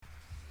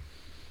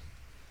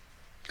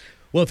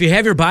Well, if you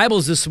have your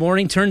Bibles this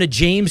morning, turn to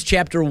James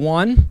chapter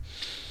 1.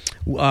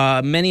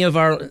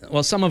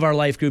 Some of our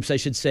life groups, I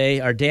should say,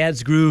 our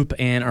dad's group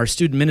and our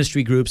student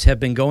ministry groups have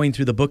been going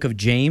through the book of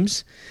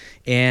James,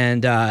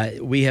 and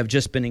we have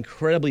just been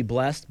incredibly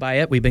blessed by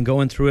it. We've been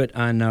going through it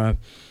on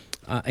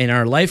in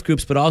our life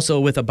groups, but also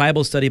with a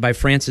Bible study by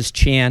Francis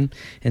Chan,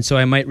 and so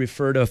I might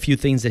refer to a few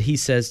things that he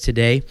says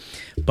today.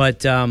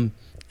 But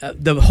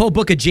the whole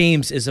book of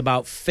James is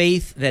about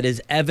faith that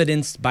is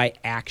evidenced by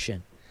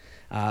action.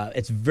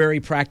 It's very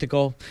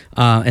practical,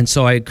 and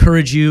so I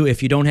encourage you,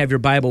 if you don't have your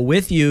Bible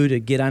with you, to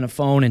get on a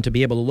phone and to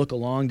be able to look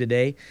along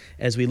today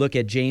as we look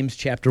at James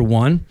chapter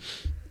 1.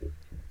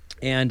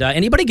 And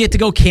anybody get to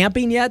go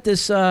camping yet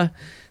this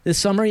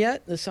summer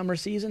yet, this summer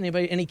season?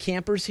 Any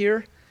campers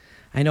here?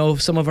 I know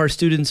some of our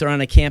students are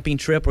on a camping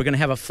trip. We're going to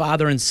have a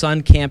father and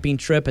son camping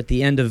trip at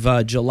the end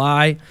of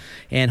July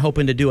and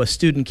hoping to do a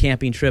student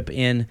camping trip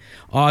in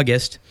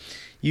August.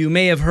 You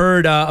may have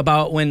heard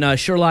about when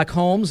Sherlock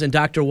Holmes and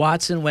Dr.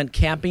 Watson went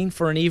camping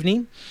for an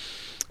evening.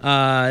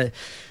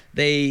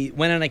 They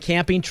went on a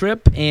camping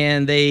trip,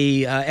 and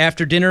they,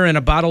 after dinner and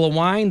a bottle of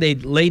wine, they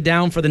laid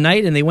down for the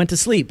night and they went to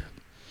sleep.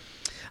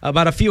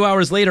 About a few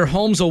hours later,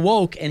 Holmes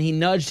awoke and he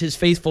nudged his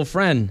faithful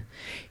friend.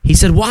 He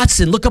said,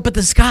 "Watson, look up at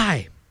the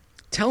sky.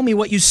 Tell me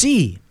what you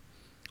see."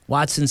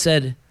 Watson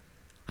said,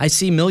 "I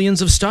see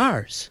millions of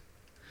stars."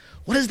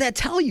 "What does that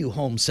tell you?"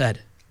 Holmes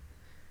said.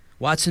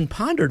 Watson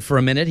pondered for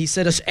a minute. He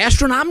said,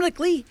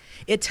 "Astronomically,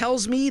 it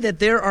tells me that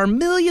there are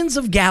millions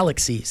of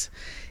galaxies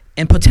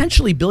and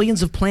potentially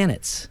billions of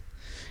planets.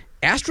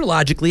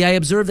 Astrologically, I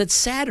observe that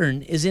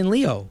Saturn is in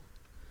Leo.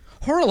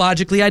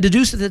 Horologically, I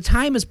deduce that the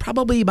time is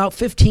probably about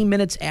 15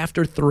 minutes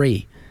after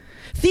 3.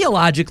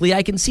 Theologically,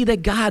 I can see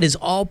that God is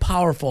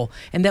all-powerful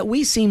and that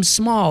we seem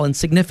small and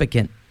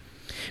significant.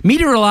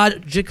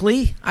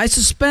 Meteorologically, I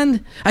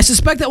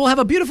suspect that we'll have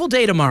a beautiful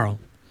day tomorrow.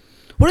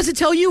 What does it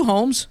tell you,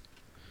 Holmes?"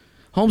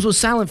 Holmes was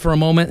silent for a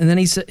moment, and then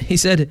he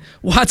said,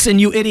 "Watson,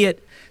 you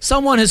idiot,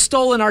 someone has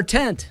stolen our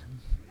tent."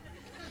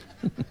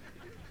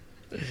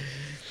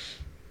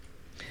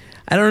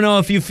 I don't know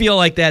if you feel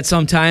like that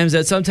sometimes,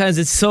 that sometimes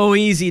it's so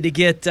easy to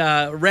get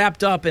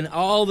wrapped up in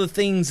all the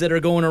things that are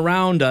going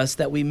around us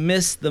that we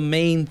miss the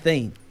main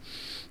thing.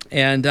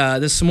 And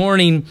this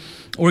morning,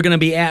 we're going to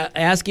be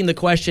asking the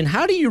question,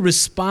 how do you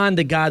respond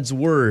to God's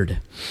word?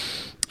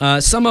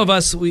 Some of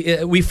us,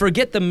 we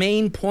forget the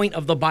main point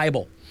of the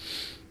Bible.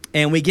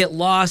 And we get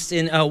lost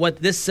in what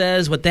this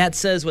says, what that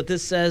says, what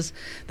this says.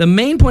 The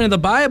main point of the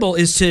Bible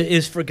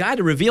is for God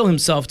to reveal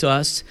himself to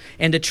us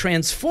and to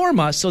transform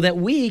us so that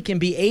we can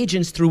be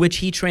agents through which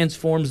he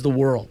transforms the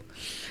world.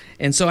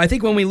 And so I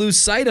think when we lose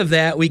sight of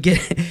that, we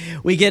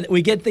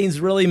get things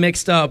really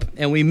mixed up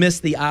and we miss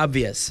the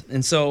obvious.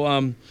 And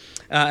so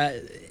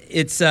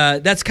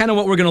that's kind of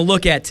what we're going to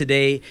look at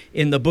today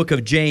in the book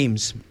of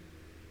James.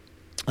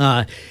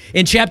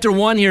 In chapter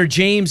 1 here,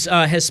 James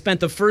has spent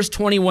the first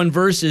 21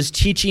 verses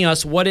teaching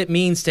us what it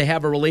means to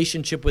have a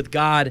relationship with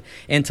God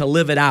and to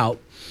live it out.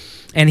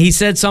 And he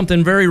said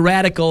something very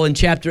radical in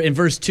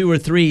verse 2 or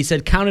 3. He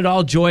said, "Count it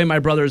all joy, my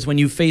brothers, when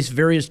you face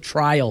various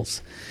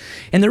trials."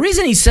 And the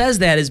reason he says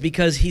that is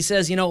because he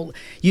says,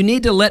 you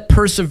need to let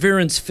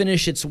perseverance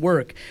finish its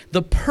work.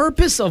 The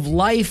purpose of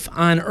life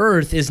on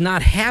earth is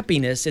not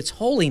happiness, it's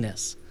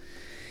holiness.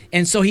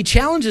 And so he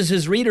challenges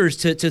his readers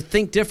to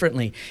think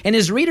differently. And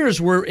his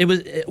readers were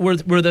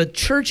the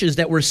churches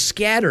that were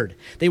scattered.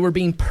 They were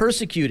being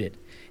persecuted.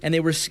 And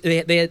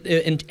they had,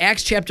 in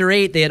Acts chapter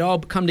 8, they had all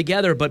come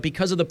together, but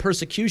because of the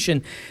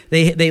persecution,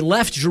 they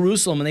left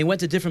Jerusalem and they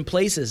went to different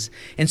places.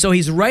 And so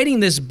he's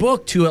writing this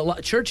book to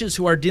churches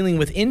who are dealing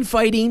with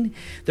infighting.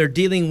 They're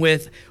dealing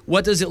with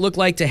what does it look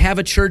like to have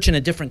a church in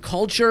a different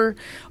culture,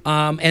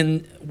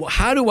 and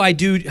how do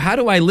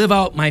I live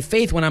out my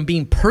faith when I'm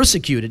being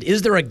persecuted?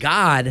 Is there a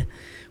God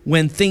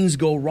when things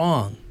go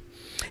wrong?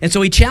 And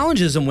so he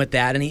challenges them with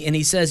that, and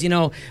he says,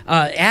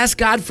 ask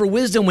God for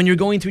wisdom when you're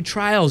going through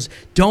trials.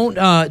 Don't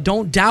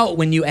doubt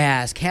when you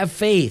ask. Have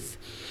faith.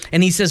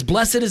 And he says,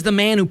 blessed is the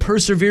man who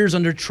perseveres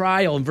under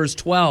trial in verse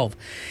 12.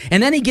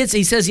 And then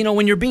he says,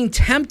 when you're being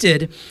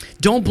tempted,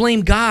 don't blame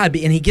God.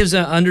 And he gives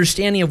an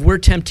understanding of where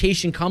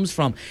temptation comes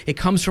from. It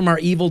comes from our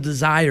evil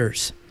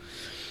desires.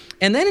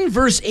 And then in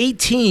verse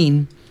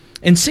 18,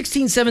 in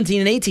 16,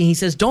 17, and 18, he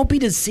says, don't be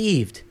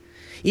deceived.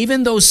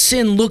 Even though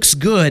sin looks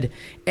good,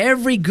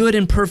 every good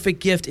and perfect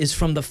gift is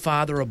from the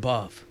Father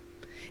above,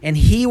 and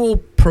he will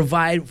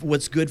provide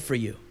what's good for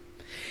you.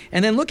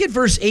 And then look at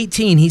verse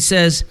 18. He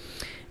says,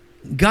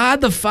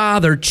 God the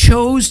Father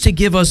chose to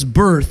give us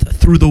birth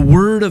through the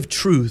word of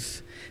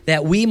truth,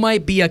 that we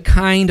might be a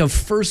kind of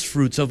first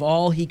fruits of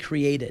all he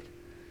created.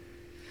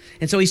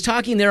 And so he's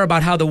talking there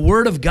about how the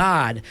word of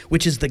God,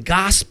 which is the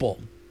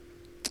gospel,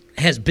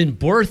 has been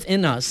birthed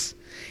in us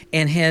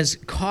and has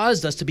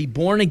caused us to be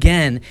born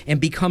again and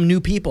become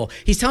new people.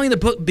 He's telling the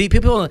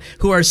people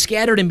who are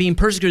scattered and being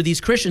persecuted, these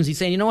Christians, he's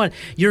saying, you know what?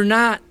 You're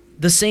not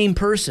the same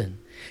person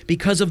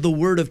because of the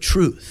word of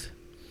truth.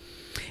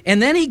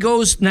 And then he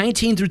goes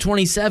 19 through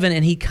 27,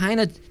 and he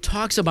kind of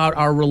talks about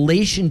our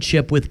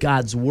relationship with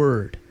God's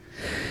word.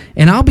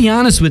 And I'll be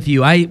honest with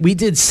you, we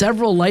did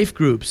several life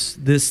groups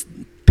this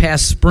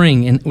past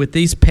spring and with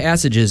these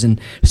passages, and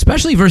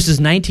especially verses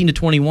 19 to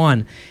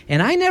 21.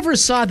 And I never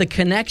saw the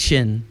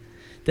connection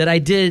that I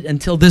did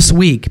until this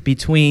week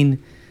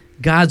between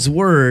God's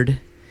word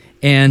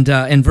and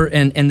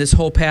this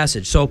whole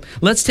passage. So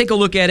let's take a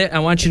look at it. I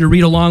want you to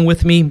read along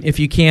with me if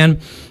you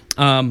can,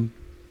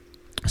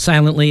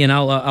 silently, and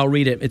I'll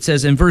read it. It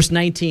says in verse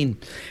 19,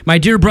 "My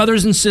dear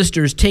brothers and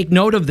sisters, take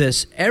note of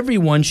this.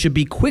 Everyone should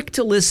be quick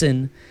to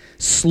listen,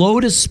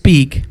 slow to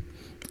speak,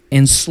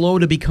 and slow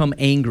to become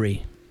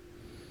angry.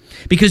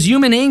 Because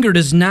human anger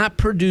does not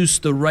produce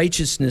the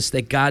righteousness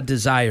that God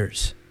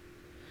desires.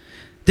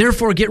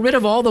 Therefore, get rid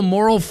of all the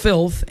moral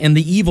filth and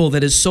the evil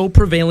that is so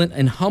prevalent,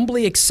 and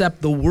humbly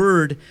accept the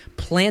word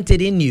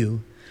planted in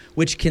you,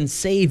 which can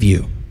save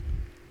you.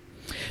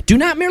 Do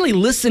not merely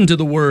listen to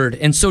the word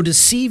and so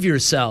deceive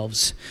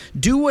yourselves.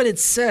 Do what it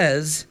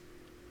says.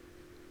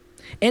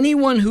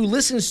 Anyone who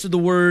listens to the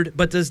word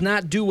but does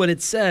not do what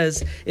it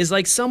says is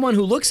like someone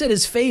who looks at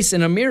his face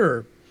in a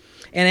mirror,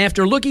 and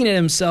after looking at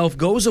himself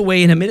goes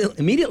away and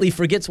immediately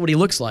forgets what he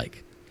looks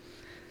like.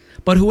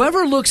 But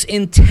whoever looks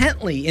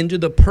intently into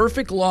the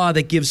perfect law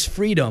that gives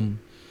freedom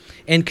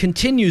and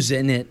continues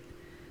in it,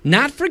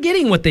 not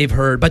forgetting what they've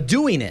heard, but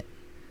doing it,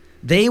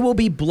 they will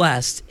be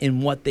blessed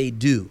in what they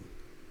do."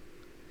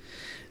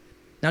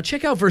 Now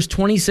check out verse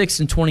 26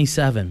 and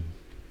 27.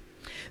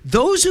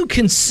 "Those who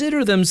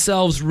consider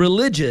themselves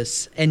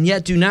religious and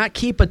yet do not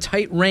keep a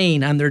tight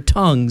rein on their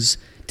tongues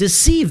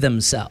deceive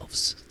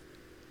themselves,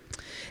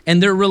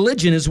 and their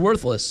religion is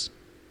worthless.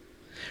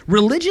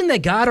 Religion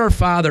that God our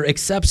Father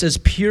accepts as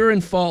pure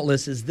and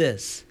faultless is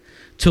this: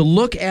 to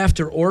look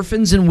after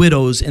orphans and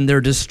widows in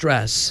their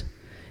distress,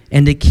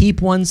 and to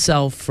keep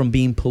oneself from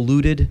being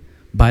polluted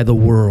by the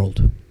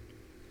world."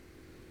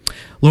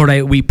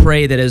 Lord, we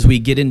pray that as we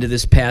get into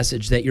this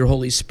passage, that your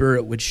Holy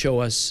Spirit would show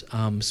us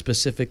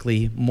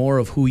specifically more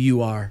of who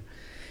you are,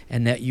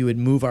 and that you would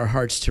move our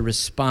hearts to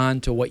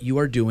respond to what you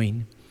are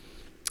doing,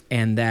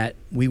 and that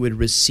we would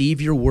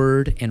receive your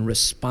word and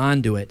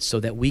respond to it so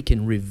that we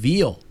can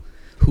reveal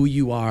who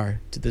you are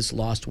to this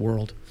lost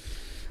world.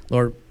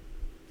 Lord,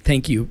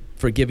 thank you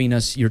for giving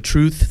us your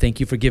truth. Thank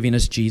you for giving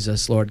us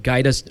Jesus. Lord,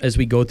 guide us as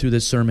we go through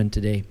this sermon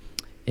today.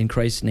 In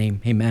Christ's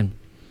name, amen.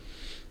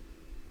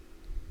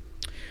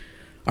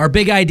 Our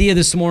big idea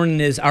this morning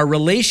is our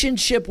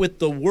relationship with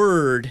the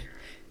word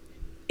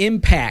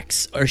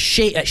impacts or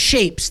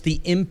shapes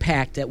the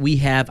impact that we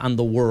have on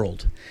the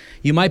world.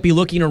 You might be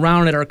looking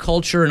around at our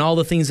culture and all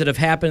the things that have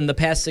happened in the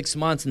past 6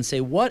 months and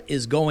say, what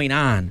is going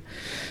on?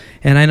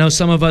 And I know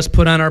some of us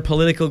put on our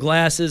political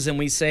glasses and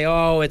we say,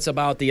 oh, it's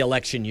about the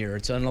election year.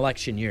 It's an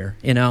election year,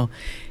 you know.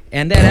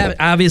 And that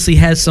obviously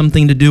has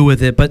something to do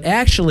with it. But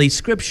actually,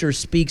 Scripture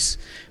speaks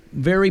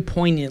very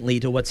poignantly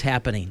to what's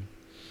happening.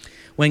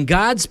 When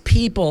God's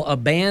people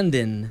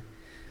abandon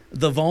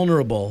the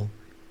vulnerable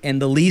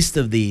and the least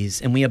of these,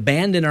 and we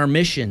abandon our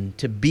mission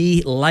to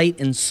be light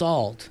and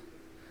salt,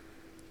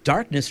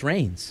 darkness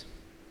reigns.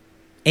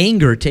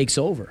 Anger takes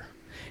over.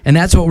 And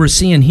that's what we're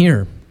seeing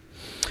here.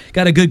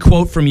 Got a good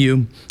quote from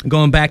you,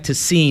 going back to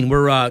Scene.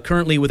 We're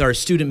currently with our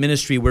student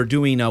ministry, we're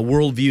doing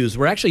worldviews.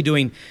 We're actually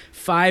doing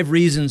 5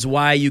 reasons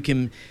why you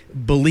can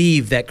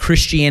believe that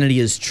Christianity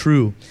is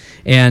true.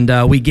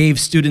 And we gave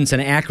students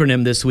an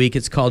acronym this week.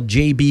 It's called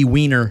J.B.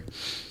 Wiener,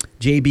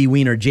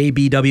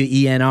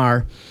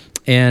 J-B-W-E-N-R.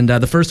 And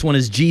the first one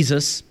is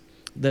Jesus,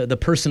 the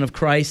person of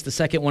Christ. The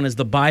second one is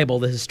the Bible,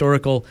 the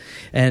historical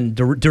and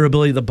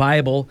durability of the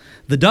Bible.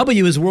 The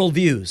W is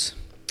worldviews.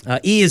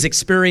 E is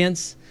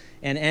experience.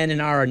 And N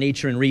and R are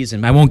nature and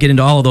reason. I won't get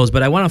into all of those,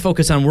 but I want to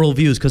focus on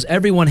worldviews because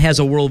everyone has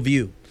a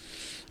worldview.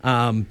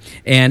 And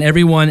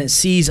everyone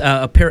sees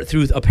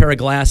through a pair of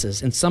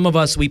glasses. And some of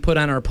us, we put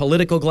on our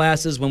political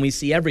glasses when we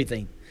see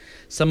everything.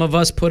 Some of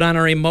us put on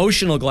our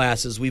emotional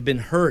glasses. We've been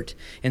hurt.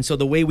 And so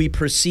the way we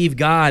perceive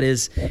God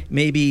is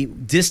maybe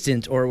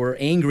distant, or we're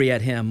angry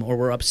at him, or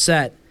we're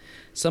upset.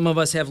 Some of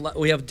us have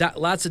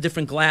lots of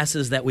different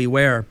glasses that we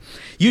wear.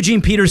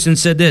 Eugene Peterson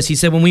said this. He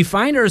said, when we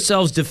find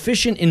ourselves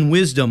deficient in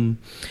wisdom,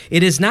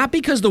 it is not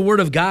because the Word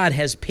of God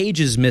has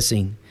pages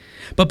missing,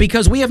 but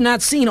because we have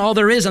not seen all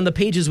there is on the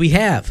pages we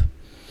have.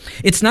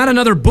 It's not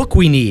another book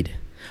we need,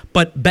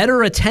 but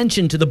better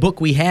attention to the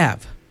book we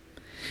have.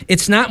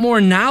 It's not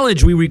more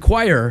knowledge we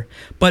require,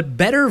 but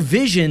better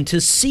vision to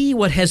see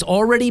what has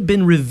already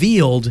been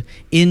revealed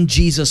in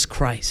Jesus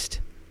Christ.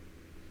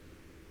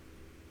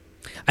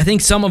 I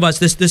think some of us,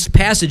 this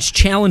passage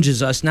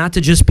challenges us not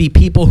to just be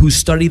people who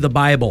study the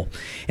Bible.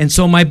 And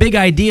so my big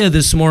idea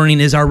this morning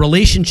is our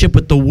relationship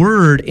with the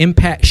Word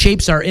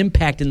shapes our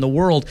impact in the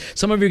world.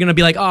 Some of you are going to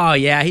be like, oh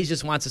yeah, he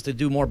just wants us to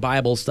do more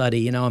Bible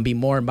study, and be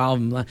more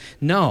involved.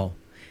 No,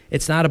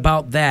 it's not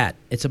about that.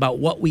 It's about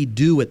what we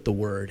do with the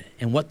Word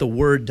and what the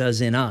Word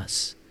does in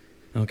us.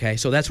 Okay,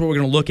 so that's what we're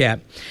going to look at.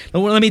 Now,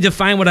 let me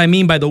define what I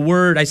mean by the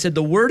Word. I said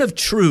the word of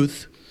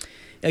truth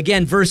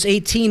Again, verse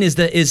 18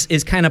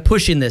 is kind of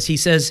pushing this. He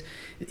says,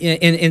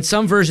 in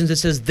some versions it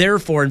says,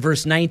 therefore, in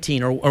verse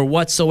 19, or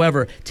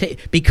whatsoever.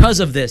 Because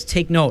of this,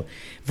 take note.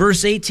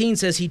 Verse 18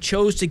 says, he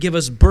chose to give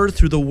us birth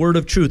through the word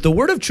of truth. The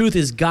word of truth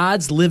is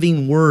God's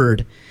living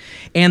word,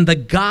 and the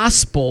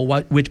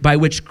gospel by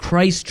which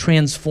Christ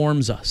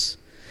transforms us.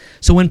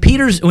 So when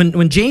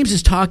James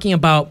is talking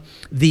about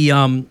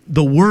the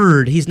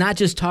word, he's not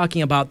just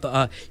talking about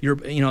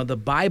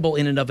the Bible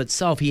in and of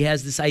itself. He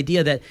has this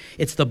idea that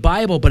it's the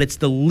Bible, but it's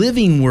the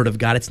living word of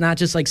God. It's not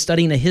just like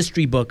studying a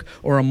history book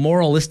or a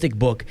moralistic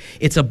book.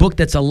 It's a book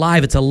that's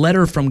alive. It's a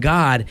letter from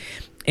God,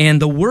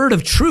 and the word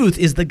of truth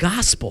is the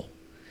gospel.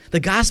 The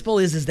gospel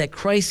is that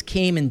Christ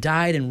came and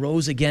died and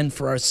rose again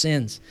for our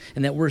sins,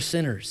 and that we're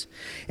sinners.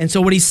 And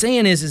so what he's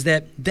saying is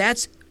that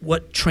that's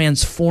what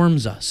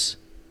transforms us.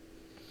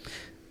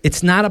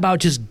 It's not about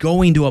just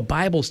going to a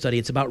Bible study.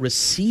 It's about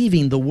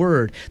receiving the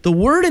Word. The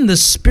Word and the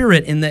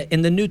Spirit in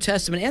the New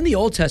Testament and the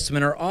Old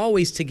Testament are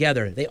always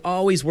together. They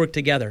always work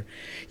together.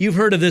 You've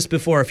heard of this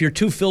before. If you're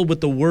too filled with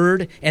the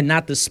Word and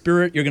not the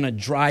Spirit, you're going to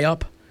dry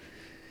up.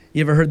 You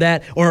ever heard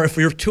that? Or if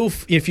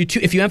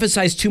you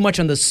emphasize too much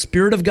on the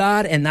Spirit of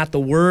God and not the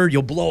Word,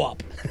 you'll blow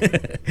up,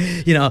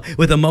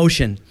 with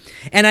emotion.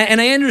 And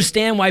I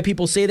understand why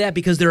people say that,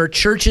 because there are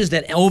churches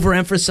that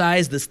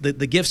overemphasize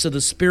the gifts of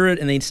the Spirit,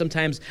 and they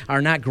sometimes are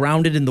not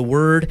grounded in the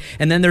Word.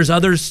 And then there's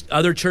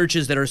other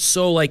churches that are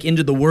so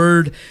into the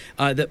Word,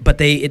 but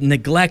they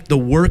neglect the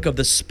work of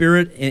the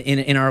Spirit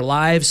in our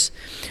lives.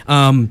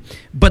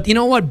 But you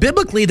know what?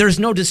 Biblically, there's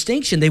no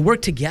distinction. They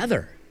work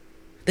together.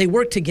 They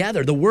work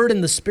together, the Word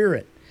and the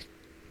Spirit.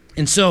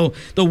 And so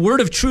the word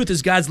of truth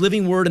is God's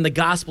living word and the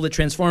gospel that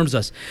transforms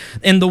us.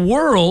 And the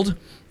world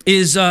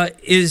is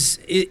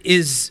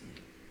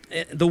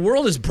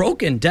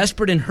broken,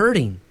 desperate, and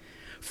hurting.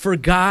 For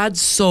God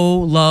so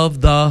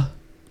loved the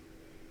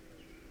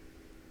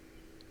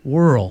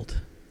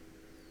world.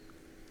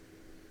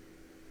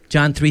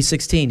 John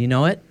 3:16, you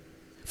know it?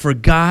 For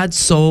God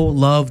so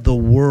loved the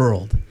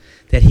world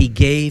that he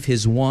gave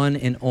his one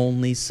and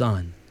only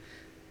Son.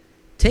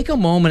 Take a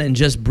moment and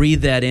just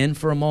breathe that in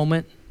for a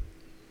moment.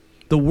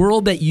 The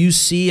world that you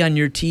see on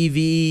your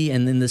TV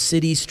and in the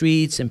city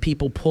streets and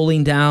people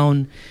pulling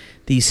down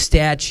these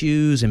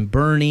statues and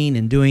burning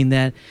and doing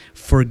that.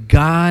 For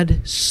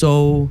God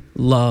so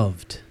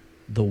loved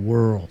the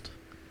world.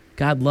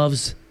 God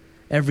loves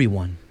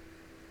everyone.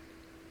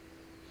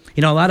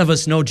 You know, a lot of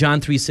us know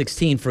John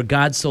 3:16. For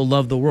God so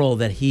loved the world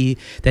that he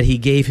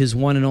gave his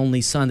one and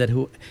only Son, that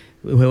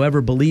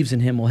whoever believes in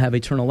him will have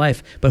eternal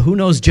life. But who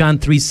knows John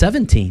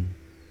 3:17?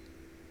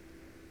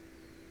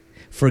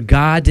 For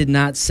God did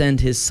not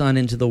send his Son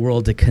into the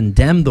world to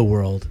condemn the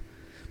world,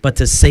 but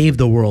to save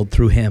the world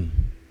through him.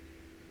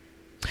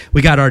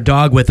 We got our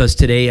dog with us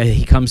today.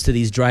 He comes to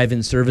these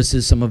drive-in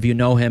services. Some of you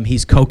know him.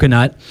 He's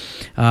Coconut.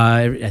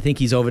 I think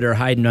he's over there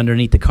hiding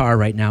underneath the car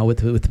right now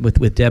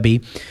with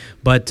Debbie.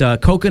 But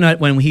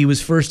Coconut, when he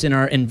was first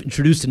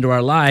introduced into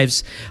our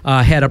lives,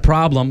 had a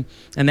problem,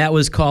 and that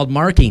was called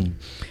marking,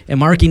 and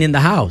marking in the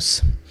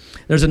house.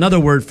 There's another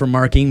word for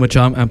marking, which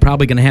I'm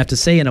probably going to have to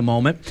say in a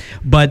moment.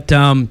 But,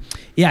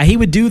 he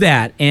would do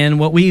that. And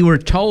what we were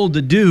told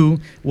to do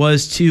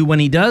was to, when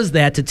he does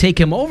that, to take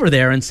him over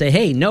there and say,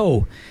 hey,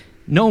 no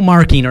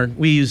marking, or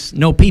we use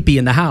no pee-pee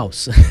in the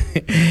house.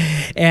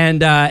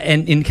 and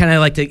kind of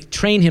like to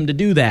train him to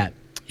do that.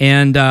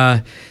 And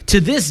to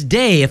this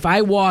day, if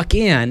I walk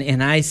in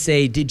and I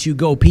say, did you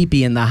go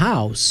pee-pee in the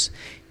house,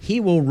 he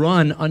will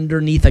run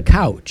underneath a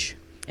couch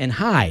and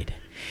hide.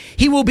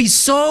 He will be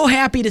so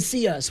happy to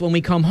see us when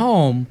we come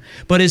home,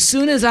 but as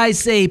soon as I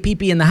say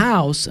pee-pee in the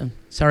house, I'm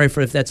sorry if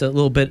that's a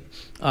little bit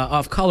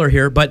off color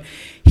here, but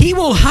he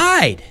will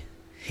hide,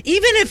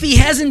 even if he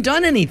hasn't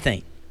done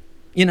anything,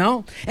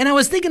 And I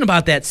was thinking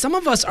about that. Some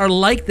of us are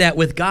like that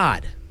with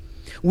God.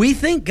 We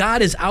think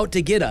God is out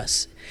to get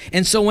us.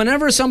 And so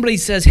whenever somebody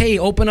says, hey,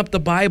 open up the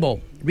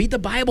Bible, read the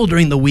Bible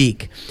during the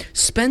week,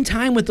 spend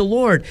time with the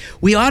Lord,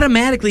 we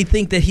automatically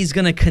think that he's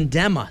going to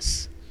condemn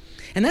us.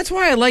 And that's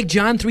why I like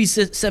John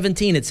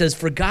 3:17. It says,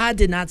 for God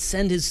did not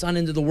send his Son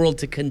into the world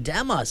to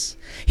condemn us.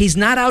 He's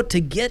not out to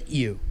get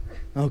you,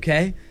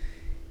 okay?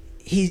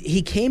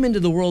 He came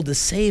into the world to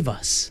save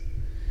us.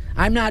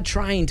 I'm not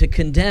trying to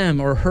condemn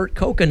or hurt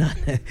Coconut.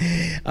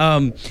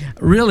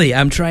 Really,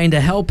 I'm trying to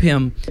help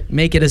him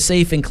make it a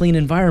safe and clean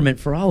environment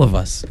for all of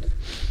us.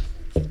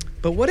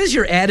 But what is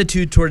your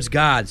attitude towards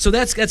God? So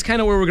that's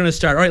kind of where we're going to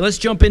start. All right, let's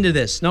jump into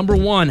this. Number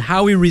one,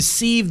 how we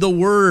receive the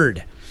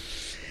Word.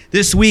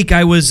 This week,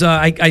 I was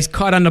I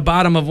caught on the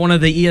bottom of one of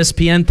the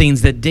ESPN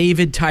things that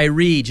David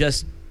Tyree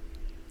just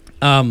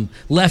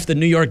left the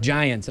New York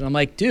Giants, and I'm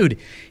like, dude,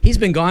 he's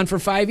been gone for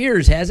 5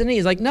 years, hasn't he?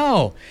 He's like,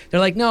 no. They're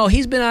like, no,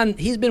 he's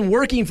been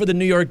working for the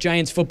New York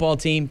Giants football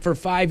team for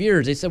 5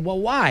 years. They said, well,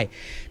 why?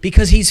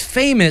 Because he's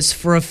famous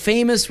for a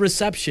famous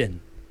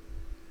reception.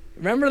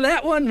 Remember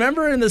that one?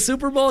 Remember in the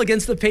Super Bowl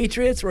against the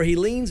Patriots where he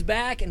leans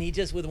back and he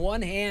just with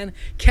one hand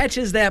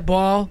catches that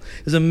ball?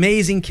 It was an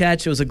amazing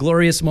catch. It was a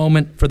glorious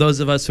moment for those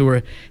of us who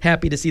were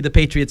happy to see the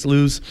Patriots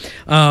lose.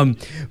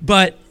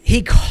 But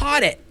he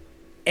caught it.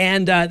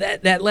 And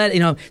that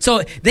led,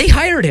 so they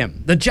hired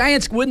him. The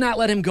Giants would not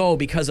let him go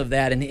because of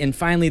that. And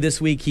finally this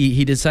week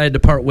he decided to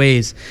part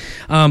ways.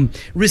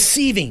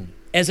 Receiving.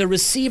 As a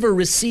receiver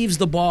receives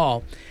the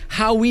ball,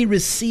 how we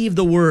receive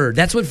the word.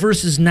 That's what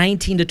verses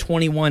 19 to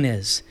 21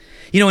 is.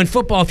 In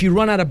football, if you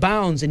run out of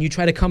bounds and you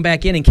try to come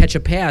back in and catch a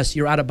pass,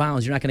 you're out of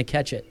bounds. You're not going to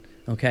catch it,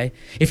 okay?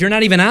 If you're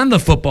not even on the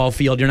football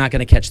field, you're not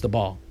going to catch the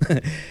ball,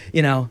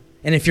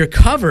 And if you're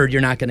covered,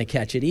 you're not going to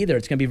catch it either.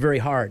 It's going to be very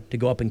hard to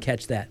go up and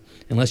catch that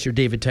unless you're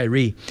David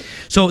Tyree.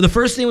 So the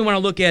first thing we want to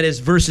look at is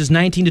verses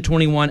 19 to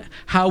 21,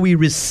 how we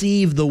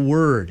receive the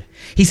word.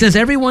 He says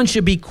everyone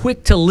should be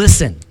quick to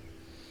listen,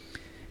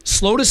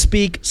 slow to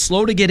speak,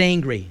 slow to get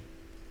angry.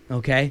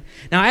 Okay?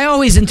 Now, I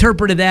always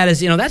interpreted that as,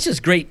 that's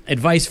just great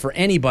advice for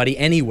anybody,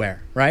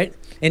 anywhere, right?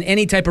 In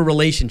any type of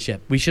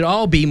relationship. We should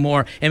all be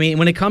more,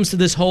 when it comes to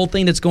this whole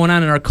thing that's going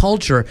on in our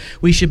culture,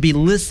 we should be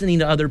listening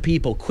to other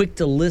people, quick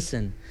to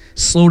listen,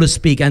 slow to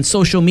speak. On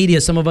social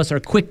media, some of us are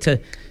quick to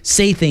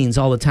say things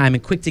all the time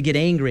and quick to get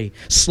angry,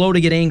 slow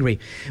to get angry.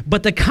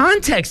 But the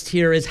context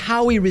here is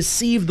how we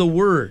receive the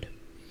word,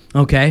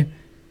 okay?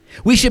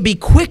 We should be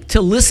quick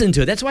to listen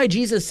to it. That's why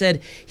Jesus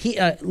said,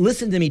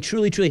 listen to me,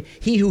 truly, truly,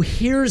 he who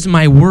hears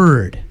my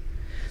word.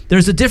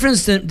 There's a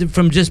difference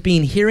from just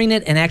hearing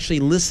it and actually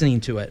listening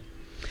to it.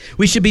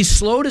 We should be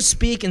slow to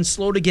speak and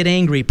slow to get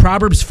angry.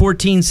 Proverbs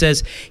 14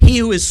 says, he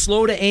who is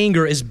slow to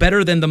anger is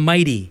better than the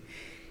mighty,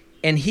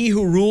 and he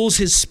who rules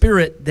his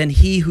spirit than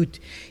he who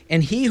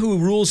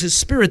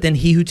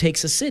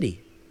takes a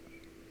city.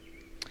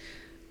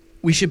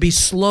 We should be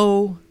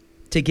slow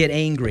to get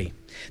angry.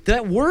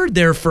 That word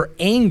there for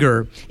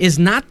anger is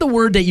not the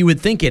word that you would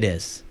think it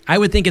is. I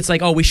would think it's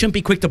like, we shouldn't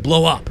be quick to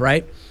blow up,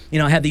 right?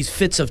 Have these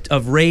fits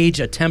of rage,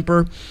 a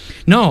temper.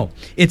 No,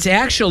 it's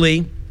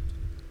actually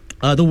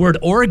the word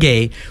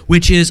orge,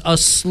 which is a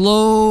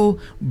slow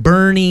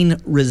burning,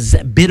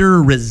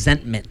 bitter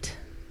resentment.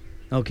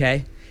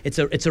 Okay? It's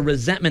a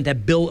resentment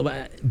that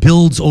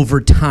builds over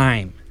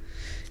time.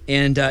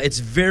 And it's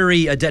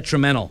very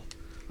detrimental.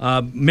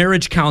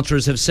 Marriage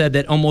counselors have said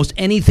that almost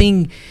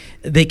anything,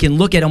 they can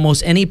look at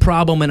almost any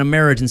problem in a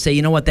marriage and say,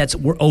 that's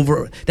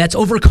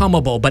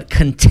overcomeable, but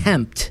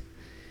contempt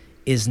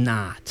is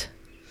not.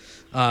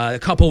 A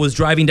couple was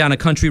driving down a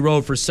country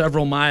road for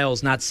several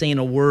miles, not saying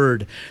a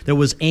word. There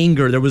was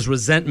anger, there was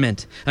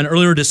resentment. An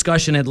earlier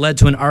discussion had led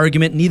to an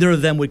argument. Neither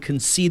of them would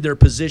concede their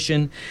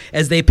position.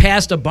 As they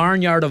passed a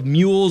barnyard of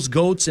mules,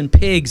 goats, and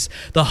pigs,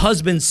 the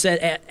husband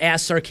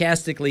asked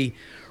sarcastically,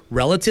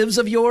 relatives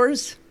of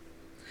yours?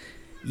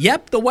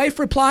 Yep, the wife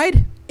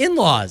replied,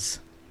 in-laws.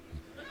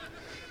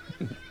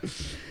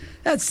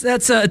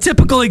 That's a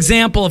typical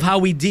example of how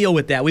we deal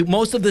with that.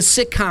 Most of the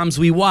sitcoms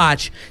we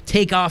watch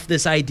take off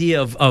this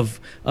idea of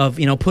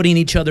putting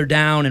each other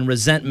down and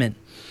resentment.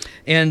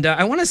 And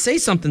I want to say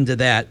something to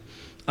that.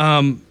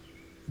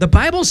 The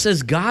Bible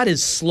says God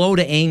is slow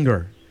to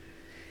anger.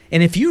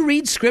 And if you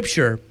read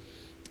Scripture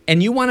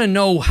and you want to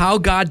know how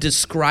God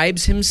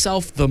describes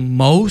himself the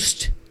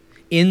most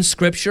in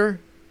Scripture,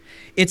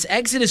 it's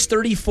Exodus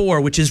 34,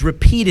 which is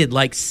repeated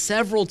like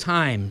several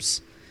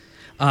times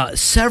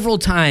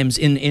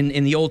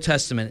in the Old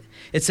Testament.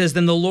 It says,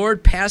 then the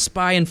Lord passed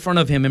by in front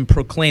of him and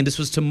proclaimed. This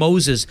was to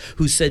Moses,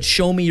 who said,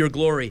 show me your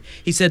glory.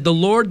 He said, the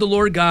Lord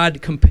God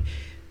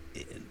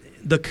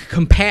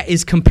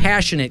is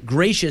compassionate,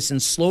 gracious,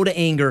 and slow to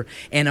anger,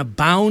 and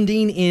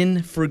abounding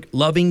in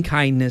loving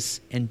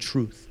kindness and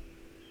truth.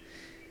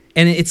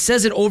 And it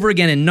says it over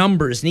again in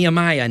Numbers,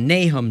 Nehemiah,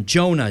 Nahum,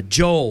 Jonah,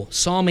 Joel,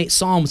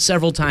 Psalm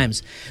several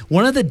times.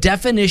 One of the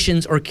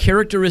definitions or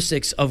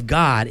characteristics of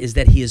God is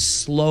that he is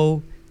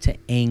slow to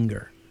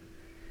anger.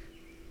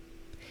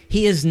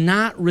 He is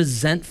not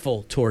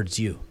resentful towards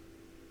you.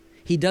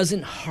 He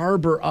doesn't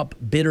harbor up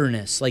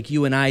bitterness like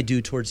you and I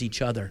do towards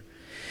each other.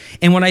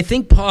 And what I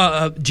think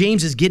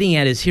James is getting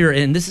at is here,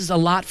 and this is a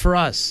lot for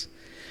us.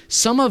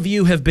 Some of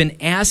you have been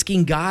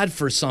asking God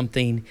for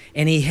something,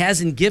 and he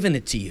hasn't given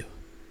it to you.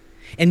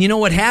 And you know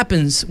what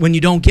happens when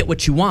you don't get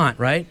what you want,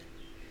 right?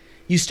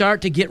 You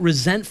start to get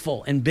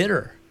resentful and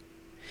bitter.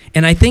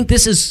 And I think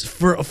this is,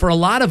 for a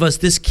lot of us,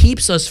 this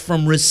keeps us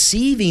from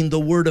receiving the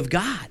Word of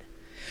God.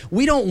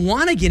 We don't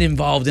want to get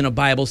involved in a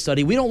Bible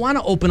study. We don't want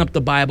to open up the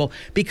Bible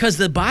because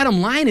the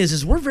bottom line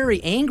is we're very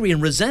angry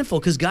and resentful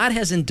because God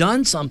hasn't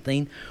done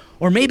something,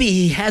 or maybe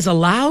he has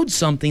allowed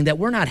something that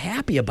we're not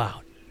happy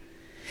about.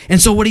 And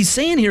so what he's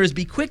saying here is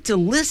be quick to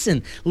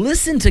listen.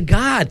 Listen to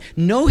God.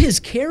 Know his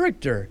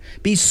character.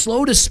 Be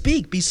slow to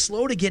speak. Be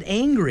slow to get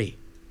angry.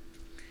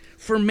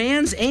 For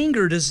man's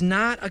anger does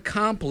not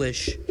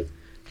accomplish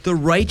the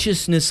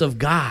righteousness of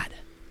God.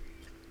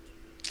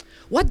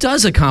 What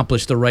does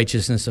accomplish the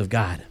righteousness of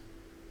God?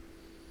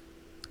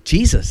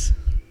 Jesus,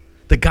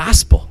 the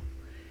gospel.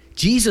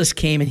 Jesus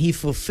came and he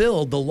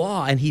fulfilled the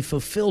law and he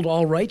fulfilled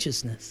all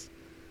righteousness.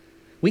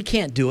 We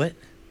can't do it.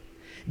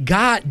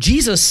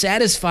 Jesus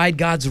satisfied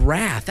God's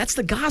wrath. That's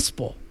the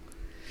gospel.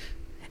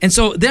 And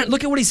so then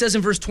look at what he says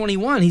in verse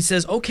 21. He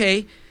says,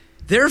 okay,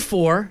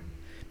 therefore,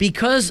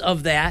 because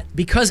of that,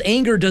 because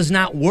anger does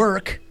not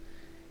work,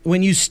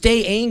 when you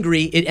stay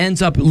angry, it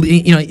ends up,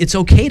 it's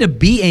okay to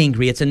be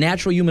angry. It's a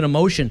natural human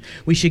emotion.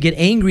 We should get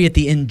angry at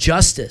the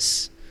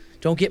injustice.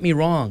 Don't get me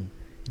wrong.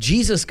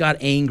 Jesus got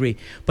angry,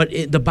 but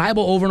the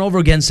Bible over and over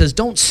again says,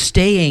 don't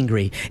stay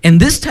angry. And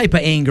this type of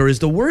anger is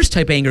the worst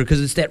type of anger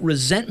because it's that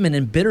resentment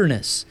and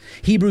bitterness.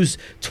 Hebrews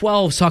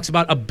 12 talks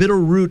about a bitter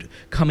root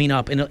coming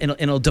up, and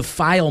it'll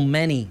defile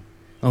many.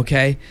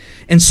 Okay?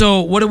 And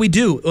so what do we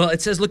do? Well,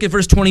 it says, look at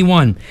verse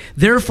 21.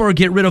 Therefore,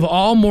 get rid of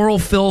all moral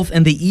filth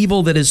and the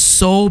evil that is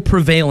so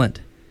prevalent.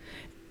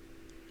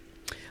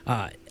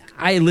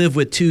 I live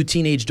with 2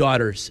 teenage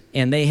daughters,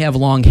 and they have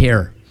long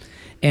hair.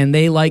 And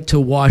they like to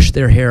wash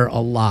their hair a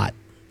lot.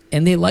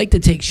 And they like to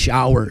take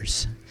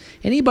showers.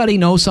 Anybody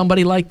know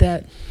somebody like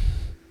that?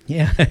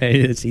 Yeah,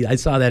 see, I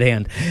saw that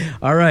hand.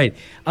 All right.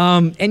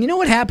 And you know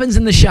what happens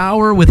in the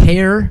shower with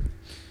hair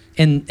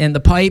and the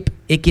pipe?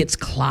 It gets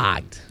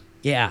clogged.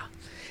 Yeah.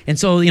 And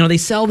so, they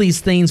sell these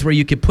things where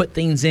you could put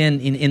things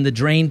in the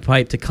drain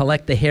pipe to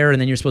collect the hair, and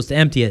then you're supposed to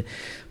empty it.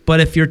 But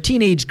if your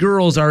teenage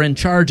girls are in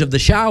charge of the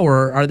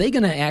shower, are they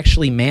going to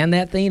actually man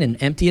that thing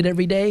and empty it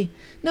every day?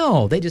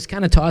 No, they just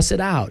kind of toss it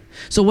out.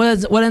 So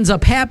what ends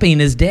up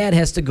happening is Dad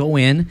has to go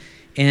in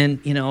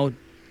and,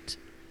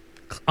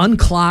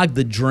 unclog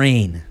the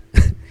drain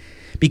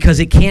because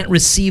it can't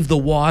receive the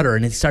water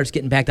and it starts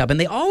getting backed up. And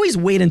they always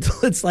wait until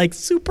it's like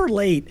super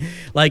late.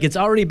 Like it's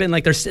already been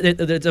like there's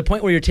a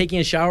point where you're taking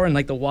a shower and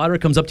like the water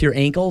comes up to your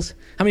ankles.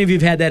 How many of you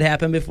have had that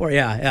happen before?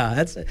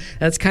 Yeah.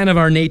 That's kind of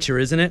our nature,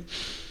 isn't it?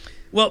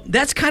 Well,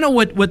 that's kind of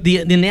what the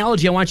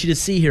analogy I want you to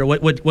see here,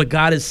 what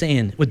God is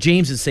saying, what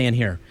James is saying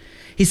here.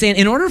 He's saying,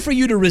 in order for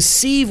you to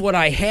receive what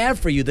I have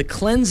for you, the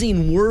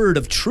cleansing word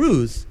of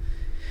truth,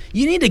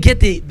 you need to get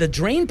the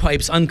drain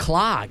pipes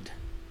unclogged.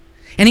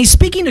 And he's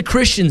speaking to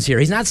Christians here.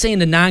 He's not saying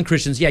to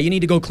non-Christians, yeah, you need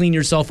to go clean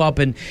yourself up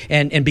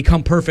and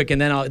become perfect, and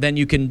then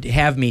you can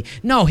have me.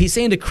 No, he's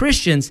saying to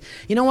Christians,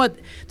 you know what?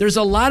 There's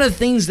a lot of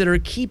things that are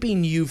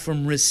keeping you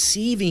from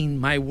receiving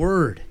my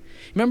word.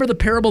 Remember the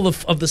parable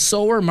of the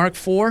sower, Mark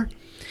 4,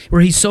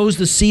 where he sows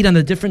the seed on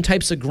the different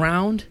types of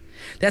ground?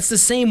 That's the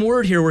same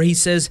word here where he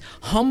says,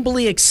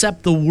 humbly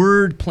accept the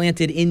word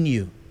planted in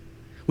you,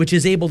 which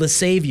is able to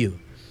save you.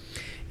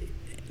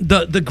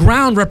 The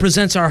ground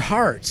represents our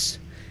hearts.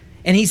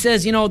 And he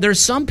says, there's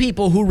some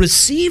people who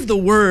receive the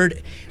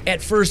word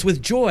at first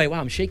with joy. Wow,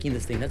 I'm shaking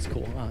this thing. That's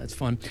cool. Wow, that's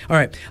fun. All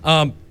right.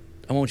 I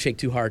won't shake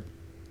too hard.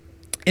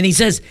 And he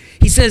says,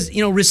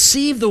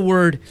 receive the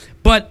word,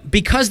 but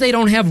because they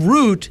don't have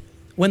root,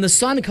 when the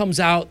sun comes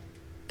out,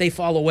 they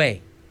fall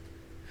away.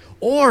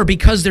 Or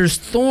because there's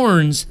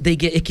thorns,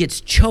 it gets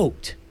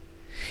choked.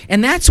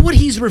 And that's what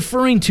he's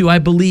referring to, I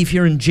believe,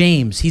 here in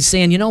James. He's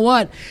saying, you know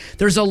what?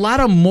 There's a lot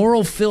of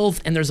moral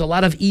filth and there's a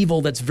lot of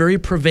evil that's very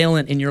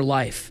prevalent in your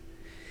life.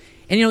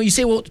 And you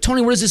say, well,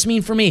 Tony, what does this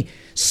mean for me?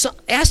 So,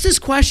 ask this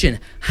question.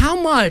 How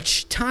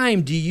much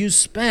time do you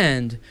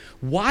spend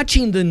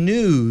watching the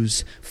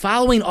news,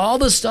 following all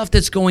the stuff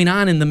that's going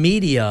on in the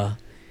media,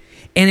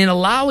 and in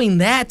allowing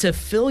that to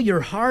fill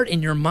your heart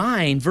and your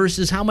mind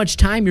versus how much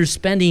time you're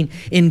spending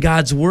in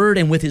God's word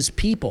and with his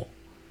people?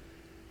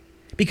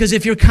 Because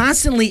if you're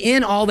constantly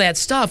in all that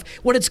stuff,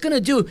 what it's going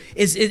to do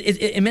is,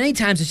 many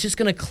times it's just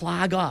going to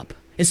clog up,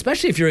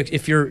 especially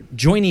if you're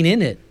joining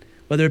in it,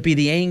 whether it be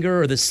the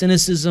anger or the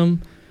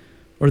cynicism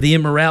or the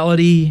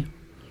immorality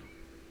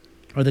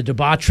or the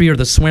debauchery or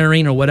the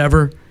swearing or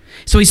whatever.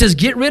 So he says,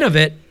 get rid of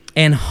it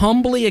and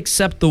humbly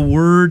accept the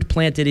word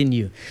planted in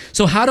you.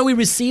 So how do we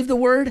receive the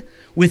word?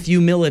 With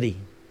humility,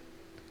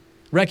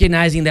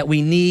 recognizing that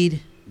we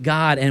need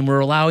God and we're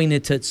allowing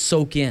it to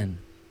soak in.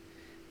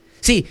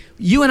 See,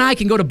 you and I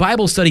can go to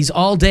Bible studies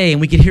all day and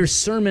we can hear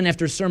sermon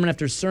after sermon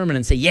after sermon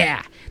and say,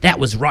 yeah, that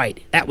was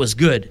right. That was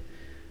good.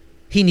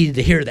 He needed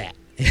to hear that.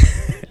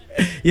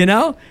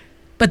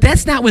 But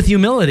that's not with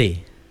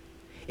humility.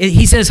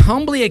 He says,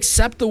 humbly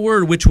accept the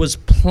word which was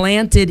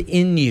planted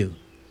in you.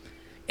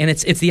 And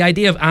it's the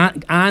idea of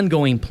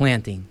ongoing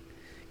planting.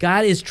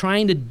 God is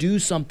trying to do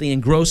something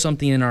and grow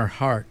something in our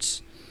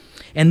hearts.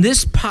 And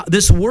this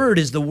word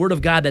is the word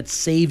of God that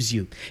saves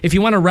you. If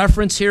you want a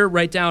reference here,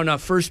 write down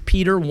 1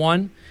 Peter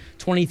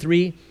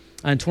 1:23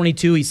 and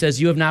 22. He says,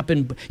 you've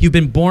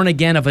been born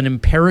again of an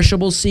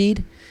imperishable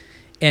seed,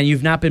 and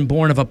you've not been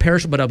born of a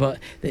perishable, but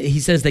he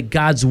says that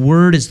God's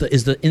word is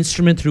the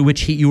instrument through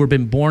which you have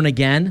been born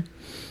again.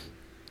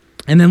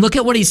 And then look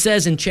at what he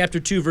says in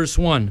chapter 2, verse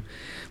 1.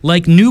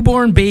 Like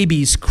newborn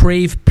babies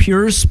crave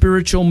pure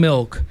spiritual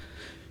milk,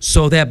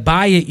 so that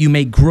by it you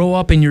may grow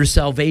up in your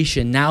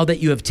salvation, now that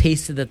you have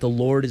tasted that the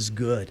Lord is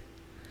good.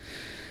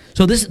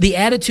 So the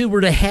attitude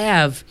we're to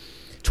have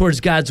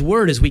towards God's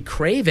word is we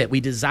crave it, we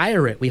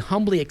desire it, we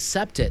humbly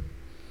accept it.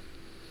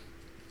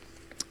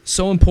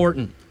 So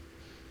important.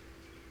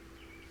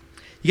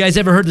 You guys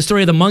ever heard the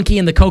story of the monkey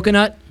and the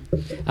coconut?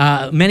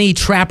 Many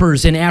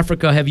trappers in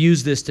Africa have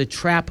used this to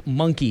trap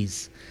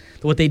monkeys.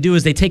 What they do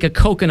is they take a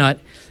coconut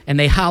and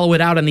they hollow it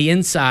out on the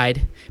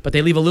inside, but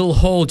they leave a little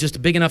hole just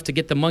big enough to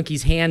get the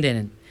monkey's hand in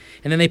it.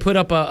 And then they put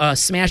up a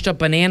smashed up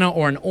banana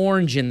or an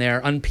orange in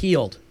there,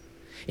 unpeeled,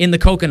 in the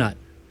coconut.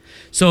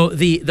 So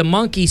the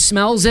monkey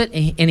smells it,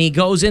 and he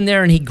goes in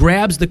there and he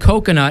grabs the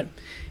coconut,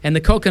 and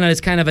the coconut is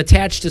kind of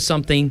attached to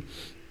something.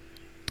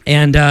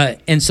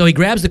 And so he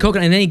grabs the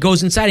coconut, and then he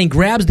goes inside and he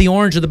grabs the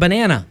orange or the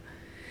banana.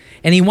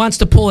 And he wants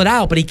to pull it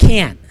out, but he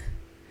can't.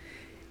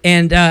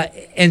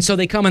 And so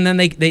they come, and then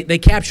they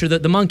capture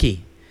the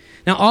monkey.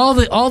 Now all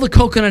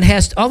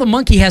the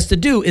monkey has to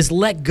do is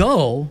let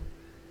go,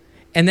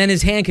 and then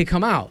his hand could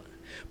come out.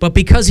 But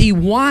because he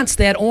wants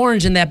that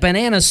orange and that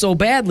banana so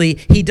badly,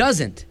 he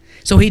doesn't.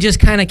 So he just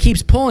kind of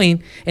keeps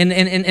pulling,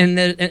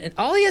 and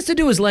all he has to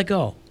do is let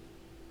go.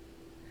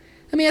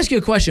 Let me ask you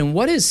a question.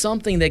 What is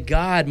something that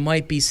God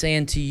might be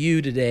saying to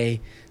you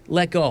today?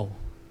 Let go.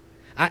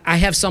 I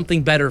have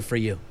something better for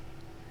you.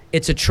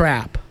 It's a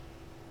trap.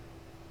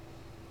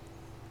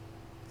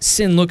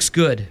 Sin looks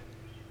good.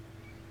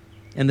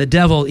 And the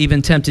devil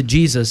even tempted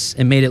Jesus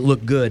and made it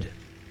look good.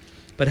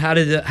 But how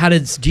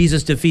did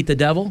Jesus defeat the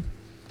devil?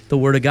 The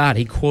Word of God.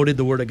 He quoted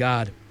the Word of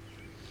God.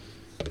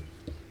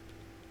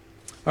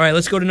 All right,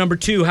 let's go to number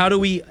 2.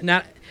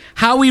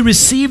 How we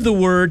receive the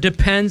Word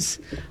depends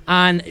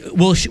on,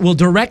 will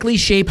directly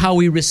shape how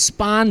we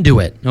respond to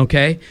it,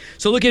 okay?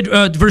 So look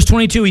at verse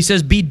 22. He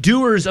says, be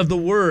doers of the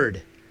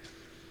Word,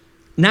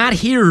 not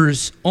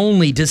hearers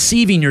only,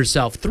 deceiving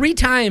yourself. 3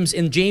 times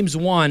in James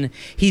 1,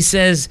 he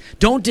says,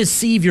 don't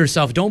deceive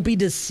yourself. Don't be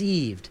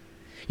deceived.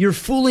 You're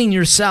fooling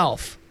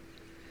yourself.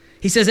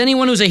 He says,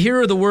 anyone who's a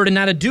hearer of the word and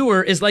not a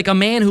doer is like a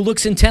man who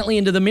looks intently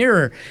into the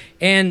mirror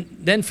and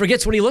then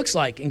forgets what he looks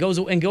like and goes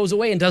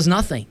away and does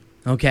nothing,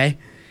 okay?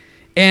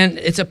 And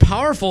it's a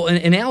powerful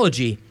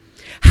analogy.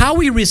 How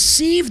we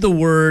receive the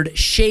word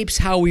shapes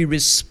how we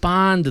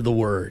respond to the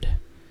word,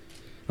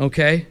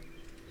 okay?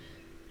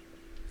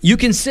 You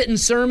can sit in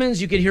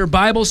sermons. You can hear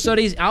Bible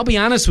studies. I'll be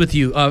honest with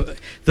you.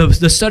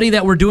 The study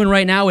that we're doing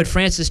right now with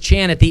Francis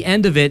Chan, at the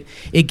end of it,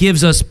 it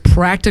gives us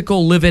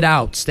practical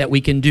live-it-outs that we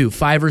can do,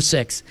 5 or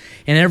 6.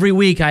 And every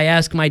week I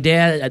ask my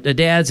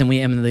dads and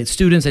the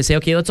students, I say,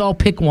 okay, let's all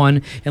pick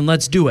one and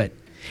let's do it.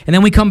 And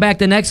then we come back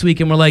the next week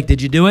and we're like,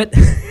 did you do it?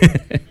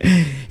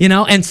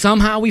 And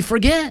somehow we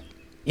forget,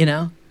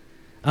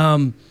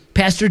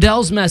 Pastor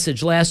Dell's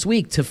message last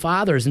week to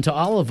fathers and to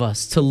all of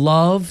us, to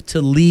love, to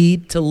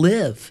lead, to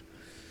live.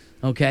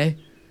 Okay,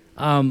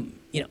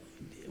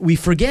 we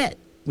forget.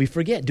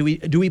 Do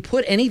we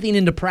put anything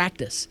into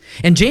practice?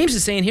 And James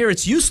is saying here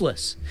it's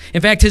useless.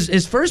 In fact,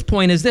 his first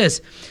point is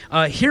this: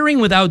 hearing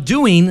without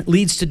doing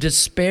leads to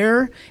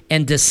despair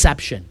and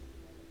deception.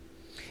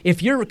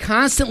 If you're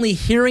constantly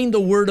hearing the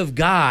word of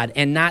God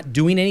and not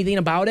doing anything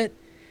about it,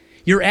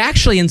 you're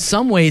actually in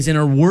some ways in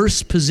a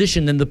worse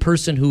position than the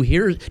person who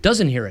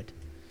doesn't hear it.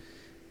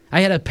 I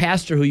had a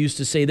pastor who used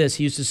to say this.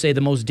 He used to say the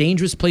most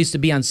dangerous place to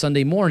be on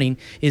Sunday morning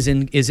is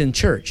in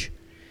church.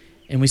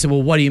 And we said,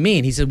 well, what do you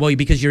mean? He said, well,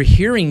 because you're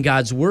hearing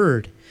God's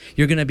word.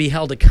 You're going to be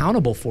held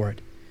accountable for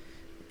it.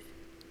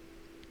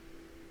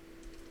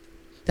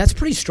 That's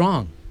pretty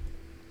strong.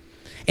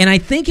 And I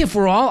think if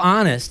we're all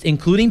honest,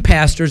 including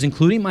pastors,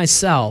 including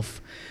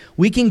myself,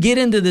 we can get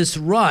into this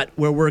rut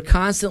where we're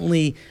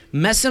constantly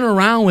messing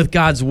around with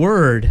God's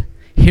word,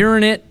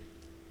 hearing it,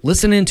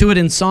 listening to it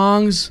in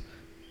songs,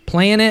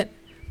 playing it,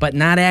 but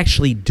not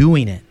actually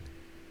doing it.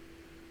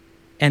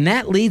 And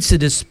that leads to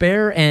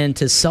despair and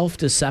to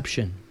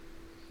self-deception.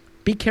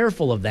 Be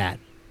careful of that.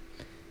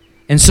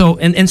 And so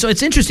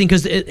it's interesting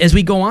because as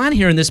we go on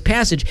here in this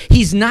passage,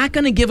 he's not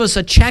going to give us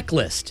a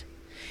checklist.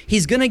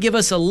 He's going to give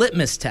us a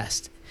litmus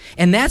test.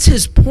 And that's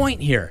his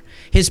point here.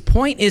 His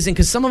point isn't,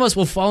 because some of us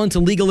will fall into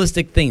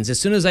legalistic things. As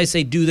soon as I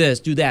say do this,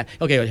 do that.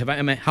 Okay,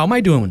 how am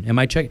I doing? Am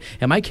I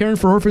caring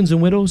for orphans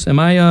and widows? Am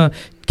I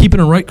keeping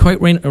a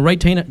tight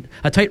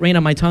rein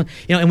on my tongue?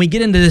 And we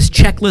get into this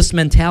checklist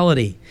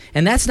mentality.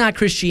 And that's not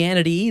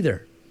Christianity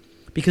either.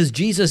 Because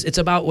it's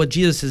about what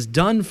Jesus has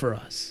done for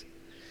us.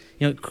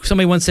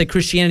 Somebody once said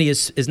Christianity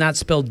is not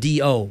spelled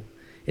D-O.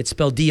 It's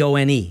spelled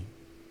D-O-N-E.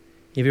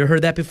 Have you ever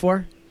heard that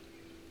before?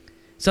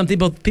 Some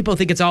people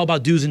think it's all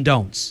about do's and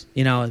don'ts,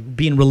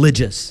 being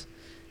religious.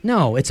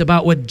 No, it's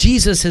about what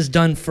Jesus has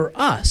done for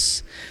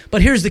us.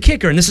 But here's the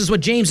kicker, and this is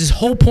what James's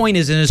whole point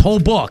is in his whole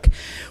book.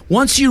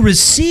 Once you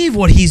receive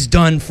what he's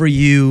done for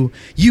you,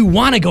 you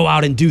want to go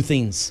out and do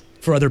things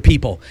for other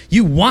people.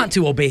 You want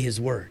to obey his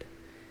word.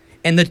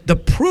 And the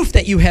proof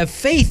that you have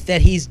faith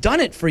that he's done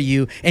it for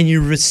you and you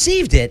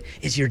received it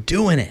is you're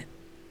doing it.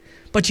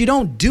 But you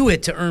don't do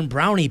it to earn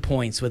brownie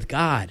points with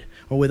God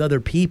or with other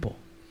people.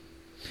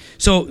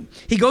 So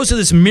he goes to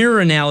this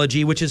mirror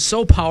analogy, which is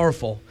so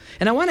powerful.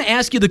 And I want to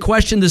ask you the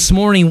question this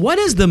morning, what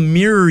is the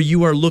mirror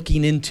you are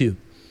looking into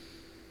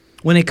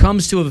when it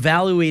comes to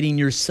evaluating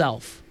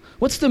yourself?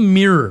 What's the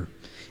mirror?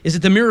 Is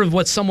it the mirror of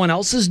what someone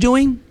else is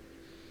doing?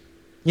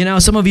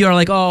 Some of you are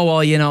like, oh,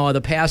 well, the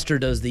pastor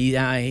does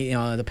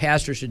the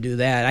pastor should do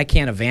that. I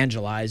can't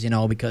evangelize,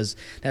 because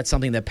that's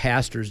something that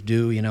pastors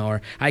do,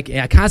 or I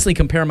constantly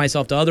compare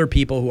myself to other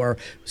people who are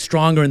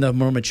stronger and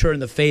more mature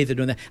in the faith of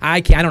doing that. I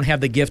don't have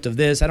the gift of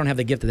this. I don't have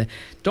the gift of that.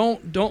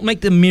 Don't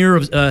make the mirror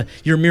of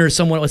your mirror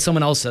what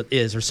someone else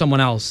is or someone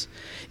else.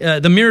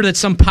 The mirror that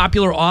some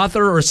popular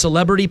author or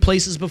celebrity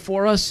places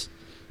before us,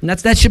 And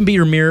that shouldn't be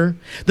your mirror.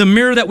 The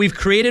mirror that we've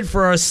created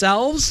for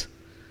ourselves,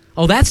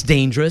 oh, that's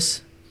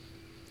dangerous.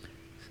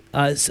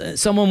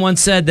 Someone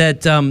once said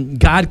that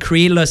God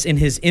created us in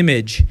his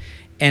image,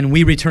 and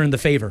we return the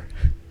favor.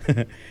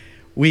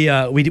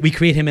 We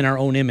create him in our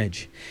own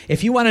image.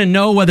 If you want to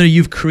know whether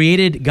you've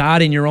created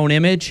God in your own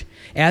image,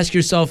 ask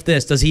yourself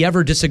this: does he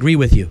ever disagree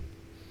with you?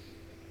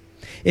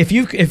 If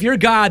your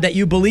God that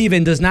you believe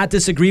in does not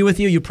disagree with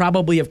you, you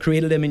probably have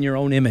created him in your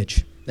own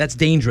image. That's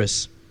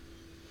dangerous.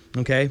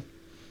 Okay?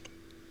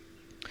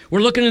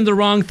 We're looking at the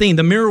wrong thing.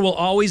 The mirror will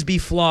always be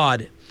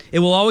flawed. It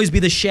will always be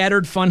the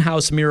shattered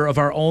funhouse mirror of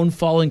our own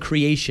fallen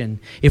creation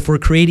if we're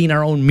creating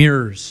our own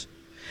mirrors.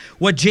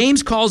 What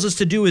James calls us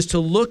to do is to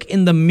look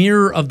in the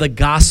mirror of the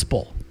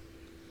gospel.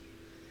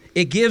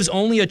 It gives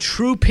only a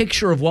true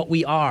picture of what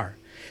we are.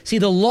 See,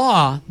 the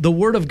law, the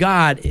word of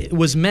God,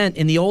 was meant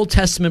in the Old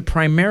Testament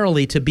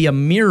primarily to be a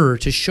mirror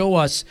to show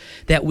us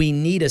that we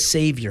need a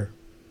Savior,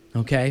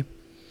 okay?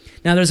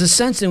 Now, there's a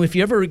sense in, if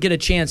you ever get a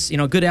chance,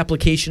 a good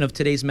application of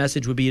today's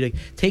message would be to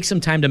take some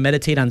time to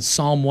meditate on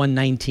Psalm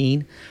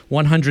 119,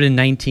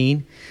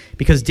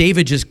 because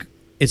David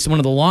it's one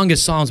of the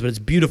longest Psalms, but it's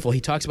beautiful.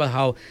 He talks about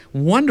how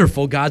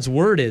wonderful God's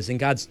word is and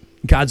God's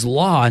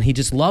law, and he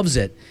just loves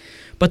it.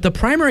 But the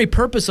primary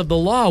purpose of the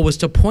law was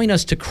to point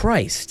us to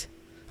Christ,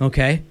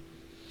 okay?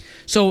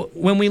 So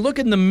when we look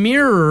in the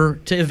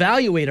mirror to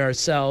evaluate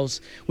ourselves,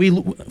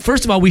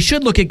 first of all, we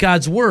should look at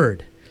God's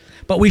word.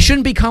 But we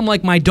shouldn't become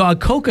like my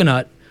dog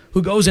Coconut,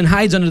 who goes and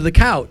hides under the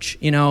couch,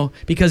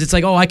 because it's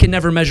like, oh, I can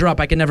never measure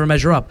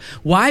up.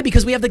 Why?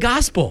 Because we have the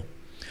gospel.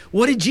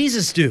 What did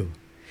Jesus do?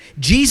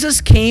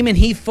 Jesus came and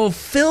he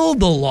fulfilled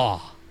the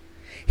law.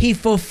 He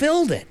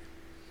fulfilled it.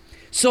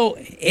 So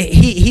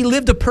he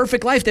lived a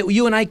perfect life that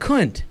you and I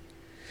couldn't.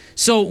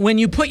 So when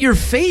you put your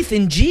faith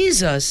in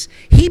Jesus,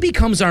 he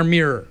becomes our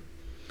mirror.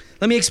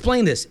 Let me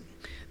explain this.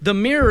 The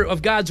mirror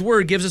of God's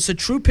word gives us a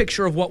true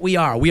picture of what we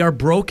are. We are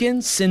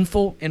broken,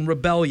 sinful, and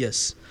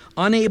rebellious,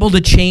 unable to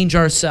change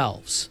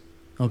ourselves,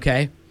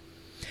 okay?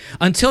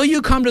 Until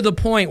you come to the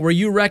point where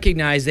you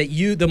recognize that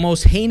the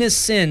most heinous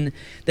sin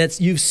that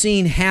you've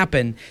seen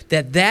happen,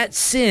 that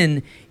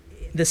sin,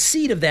 the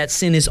seed of that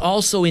sin is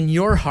also in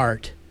your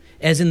heart,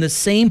 as in the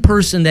same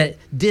person that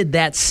did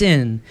that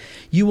sin,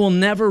 you will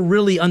never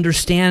really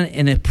understand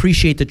and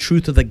appreciate the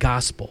truth of the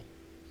gospel,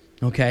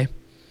 okay?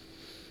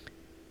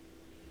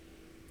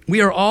 We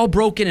are all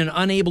broken and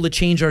unable to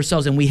change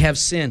ourselves, and we have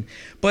sin.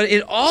 But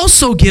it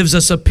also gives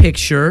us a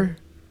picture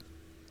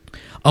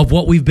of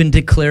what we've been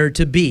declared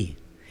to be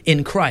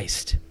in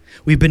Christ.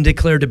 We've been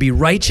declared to be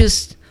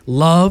righteous,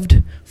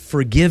 loved,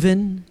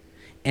 forgiven,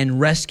 and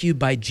rescued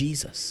by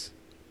Jesus.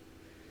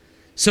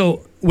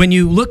 So when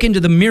you look into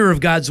the mirror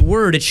of God's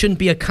word, it shouldn't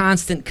be a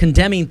constant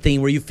condemning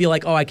thing where you feel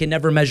like, oh, I can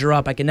never measure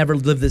up, I can never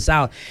live this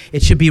out.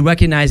 It should be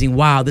recognizing,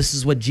 wow, this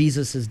is what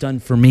Jesus has done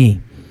for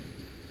me.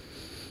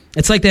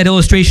 It's like that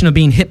illustration of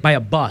being hit by a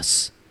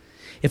bus.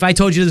 If I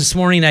told you this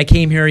morning I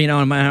came here,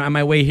 on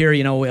my way here,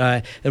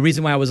 the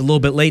reason why I was a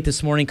little bit late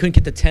this morning, couldn't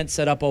get the tent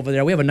set up over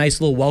there. We have a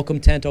nice little welcome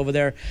tent over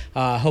there.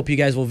 Hope you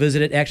guys will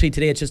visit it. Actually,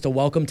 today it's just a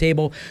welcome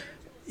table.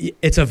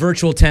 It's a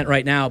virtual tent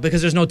right now because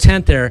there's no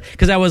tent there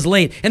because I was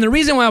late. And the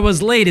reason why I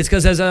was late is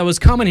because as I was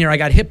coming here, I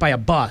got hit by a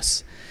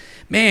bus.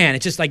 Man,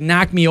 it just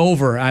knocked me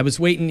over. I was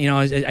waiting,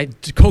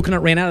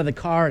 Coconut ran out of the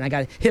car and I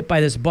got hit by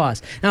this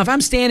bus. Now, if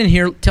I'm standing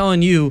here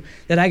telling you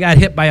that I got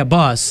hit by a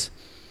bus,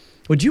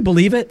 would you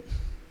believe it?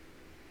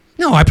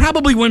 No, I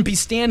probably wouldn't be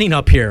standing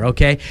up here,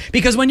 okay?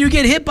 Because when you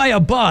get hit by a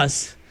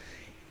bus,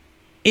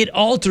 it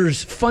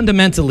alters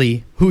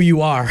fundamentally who you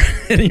are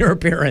and your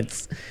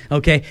appearance,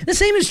 okay? The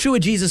same is true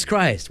with Jesus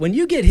Christ. When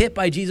you get hit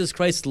by Jesus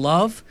Christ's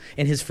love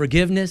and his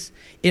forgiveness,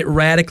 it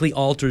radically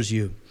alters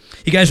you.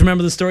 You guys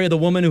remember the story of the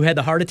woman who had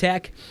the heart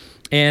attack?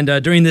 And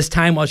during this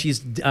time while she's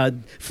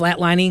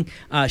flatlining,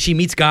 she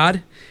meets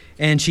God.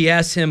 And she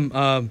asks him,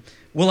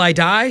 will I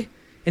die?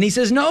 And he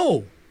says,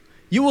 no.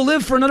 You will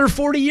live for another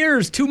 40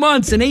 years, 2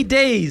 months, and 8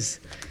 days.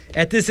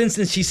 At this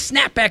instance, she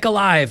snapped back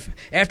alive.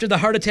 After the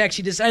heart attack,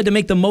 she decided to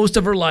make the most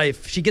of her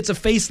life. She gets a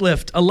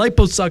facelift, a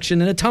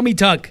liposuction, and a tummy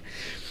tuck.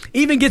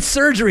 Even gets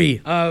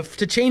surgery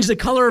to change the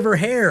color of her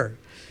hair.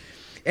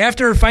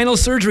 After her final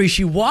surgery,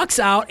 she walks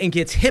out and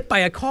gets hit by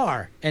a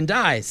car and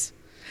dies.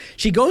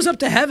 She goes up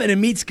to heaven and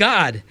meets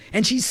God,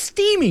 and she's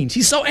steaming.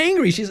 She's so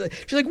angry. She's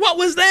like, what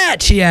was that?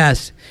 She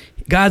asked.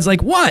 God's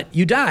like, what?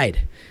 You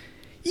died.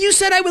 You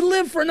said I would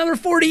live for another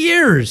 40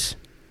 years.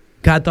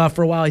 God thought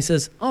for a while. He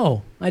says,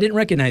 oh, I didn't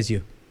recognize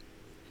you.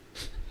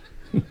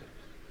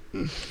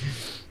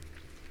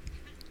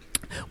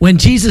 When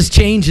Jesus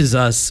changes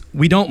us,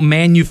 we don't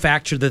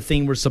manufacture the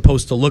thing we're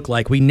supposed to look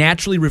like. We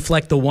naturally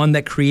reflect the one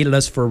that created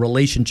us for a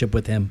relationship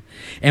with him.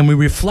 And we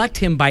reflect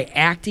him by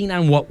acting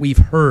on what we've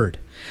heard.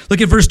 Look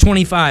at verse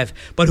 25.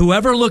 But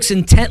whoever looks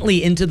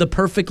intently into the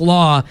perfect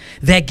law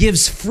that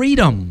gives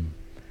freedom.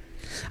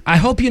 I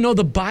hope you know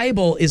the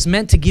Bible is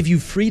meant to give you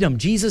freedom.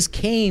 Jesus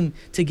came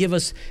to give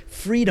us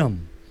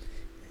freedom.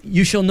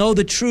 You shall know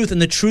the truth,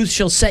 and the truth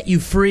shall set you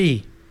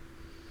free.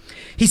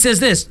 He says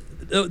this,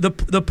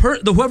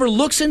 whoever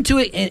looks into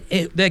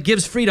it, that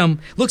gives freedom,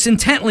 looks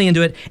intently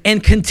into it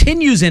and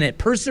continues in it,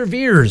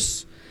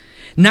 perseveres,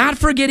 not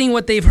forgetting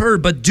what they've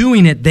heard, but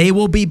doing it, they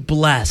will be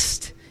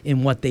blessed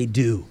in what they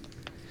do.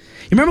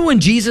 You remember when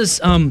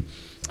Jesus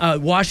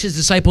washed his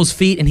disciples'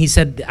 feet and he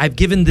said, I've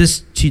given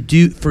this to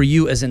do for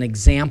you as an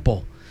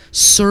example.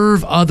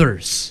 Serve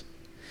others.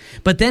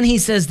 But then he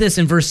says this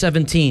in verse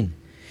 17,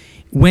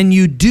 when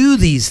you do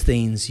these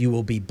things, you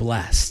will be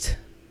blessed.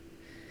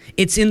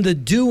 It's in the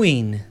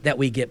doing that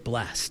we get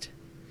blessed.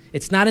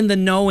 It's not in the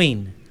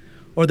knowing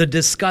or the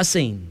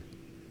discussing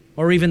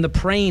or even the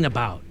praying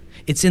about.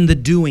 It's in the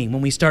doing,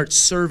 when we start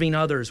serving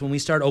others, when we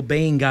start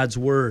obeying God's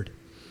word.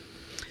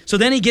 So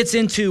then he gets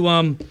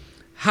into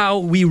how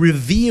we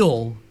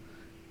reveal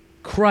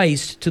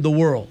Christ to the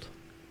world.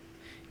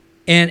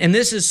 And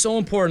this is so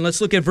important.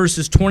 Let's look at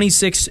verses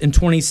 26 and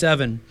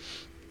 27,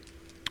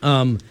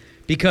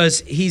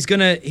 because he's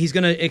gonna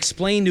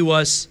explain to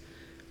us.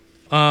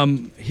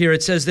 Here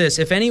it says this: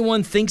 if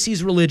anyone thinks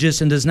he's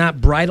religious and does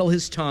not bridle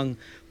his tongue,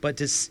 but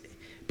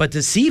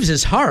deceives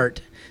his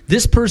heart,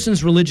 this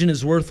person's religion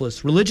is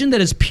worthless. Religion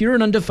that is pure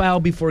and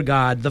undefiled before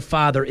God the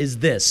Father is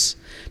this: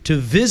 to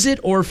visit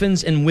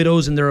orphans and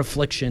widows in their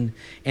affliction,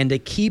 and to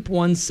keep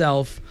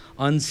oneself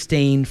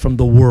unstained from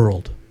the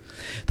world.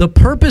 The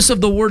purpose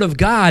of the Word of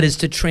God is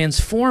to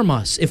transform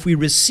us. If we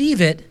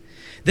receive it,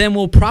 then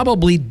we'll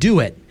probably do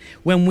it.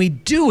 When we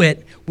do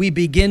it, we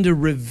begin to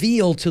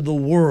reveal to the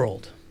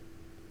world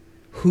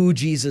who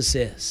Jesus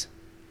is.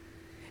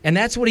 And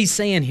that's what he's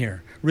saying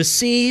here.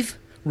 Receive,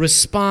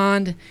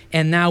 respond,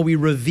 and now we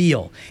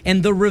reveal.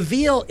 And the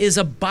reveal is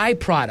a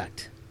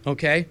byproduct,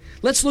 okay?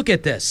 Let's look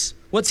at this.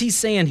 What's he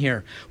saying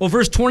here? Well,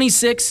 verse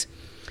 26,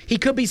 he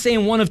could be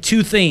saying one of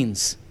two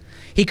things.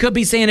 He could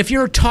be saying, if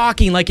you're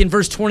talking, like in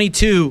verse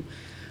 22,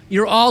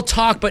 you're all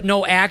talk but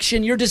no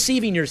action, you're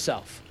deceiving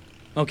yourself,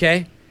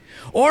 okay?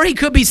 Or he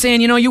could be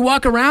saying, you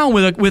walk around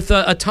with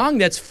a tongue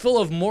that's full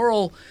of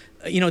moral,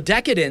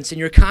 decadence, and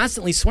you're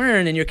constantly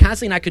swearing, and you're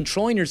constantly not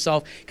controlling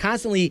yourself,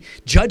 constantly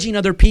judging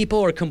other people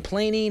or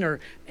complaining or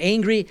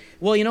angry.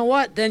 Well, you know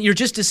what? Then you're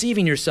just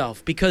deceiving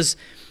yourself, because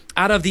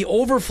out of the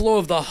overflow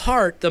of the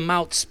heart, the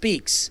mouth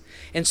speaks.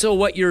 And so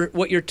what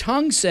your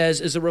tongue says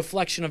is a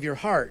reflection of your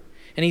heart.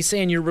 And he's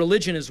saying your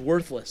religion is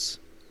worthless.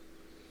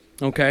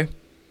 Okay?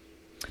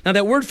 Now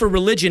that word for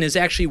religion is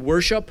actually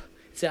worship.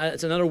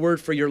 It's another word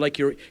for your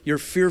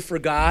fear for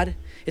God.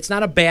 It's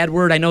not a bad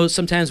word. I know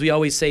sometimes we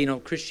always say,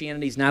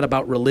 Christianity is not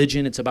about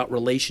religion, it's about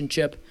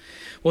relationship.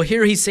 Well,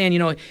 here he's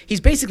saying,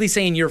 he's basically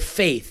saying your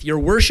faith, your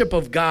worship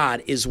of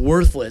God is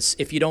worthless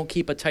if you don't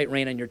keep a tight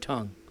rein on your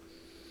tongue.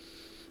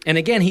 And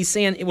again, he's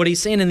saying, what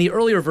he's saying in the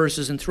earlier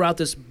verses and throughout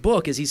this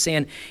book is he's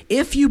saying,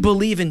 if you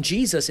believe in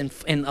Jesus and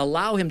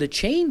allow him to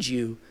change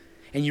you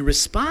and you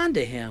respond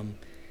to him,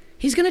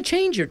 he's going to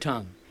change your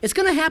tongue. It's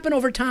going to happen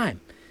over time.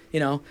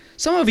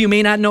 Some of you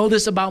may not know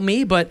this about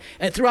me, but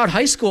throughout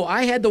high school,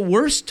 I had the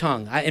worst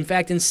tongue. In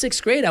fact, in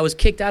 6th grade, I was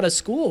kicked out of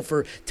school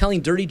for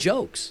telling dirty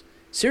jokes.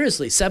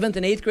 Seriously, 7th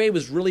and 8th grade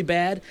was really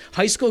bad.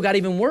 High school got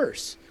even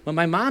worse when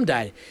my mom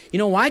died. You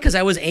know why? Because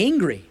I was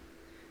angry.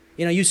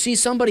 You see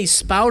somebody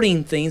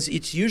spouting things,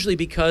 it's usually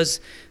because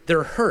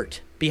they're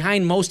hurt.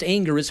 Behind most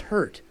anger is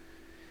hurt.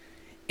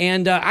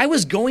 And I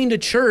was going to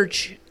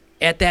church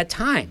at that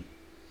time.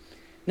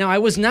 Now, I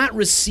was not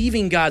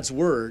receiving God's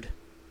word.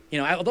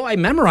 Although I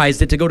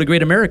memorized it to go to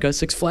Great America,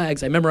 6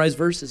 Flags, I memorized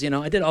verses,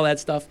 I did all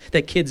that stuff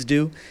that kids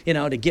do,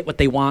 to get what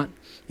they want.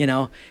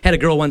 Had a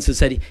girl once who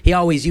said he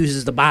always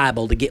uses the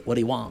Bible to get what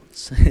he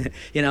wants.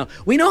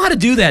 We know how to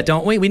do that,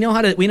 don't we? We know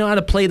how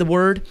to play the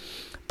word.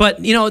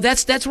 But,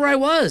 that's where I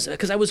was,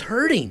 because I was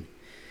hurting.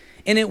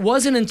 And it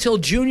wasn't until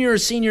junior or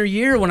senior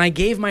year when I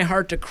gave my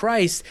heart to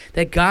Christ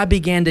that God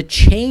began to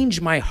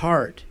change my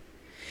heart.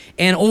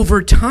 And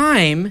over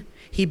time,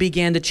 he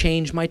began to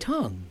change my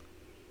tongue.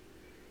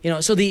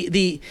 So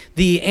the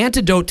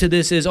antidote to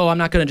this is, I'm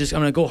going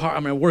to go hard,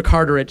 I'm going to work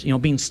harder at,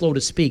 being slow to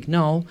speak.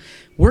 No,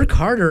 work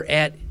harder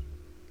at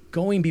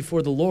going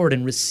before the Lord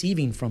and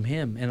receiving from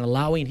him and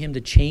allowing him to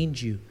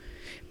change you.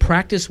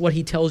 Practice what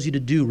he tells you to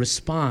do,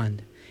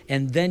 respond.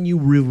 And then you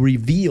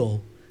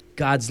reveal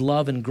God's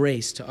love and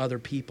grace to other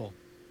people.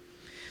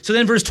 So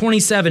then verse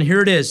 27, here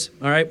it is,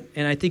 all right?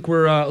 And I think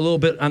we're a little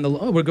bit on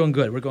we're going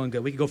good. We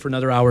could go for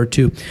another hour or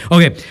two.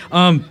 Okay,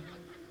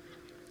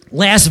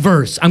 last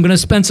verse. I'm going to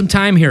spend some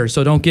time here,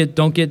 so don't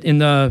get in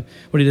the,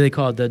 what do they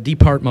call it, the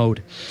depart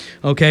mode,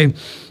 okay?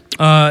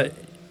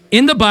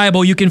 In the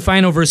Bible, you can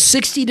find over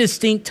 60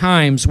 distinct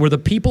times where the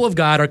people of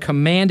God are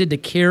commanded to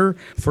care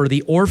for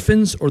the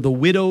orphans or the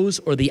widows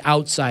or the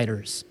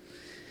outsiders.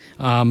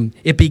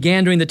 It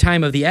began during the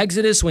time of the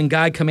Exodus when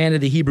God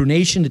commanded the Hebrew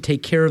nation to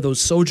take care of those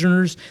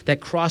sojourners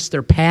that crossed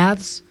their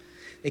paths.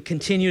 It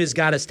continued as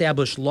God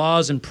established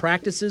laws and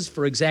practices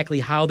for exactly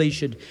how they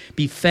should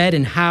be fed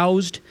and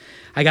housed.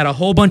 I got a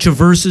whole bunch of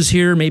verses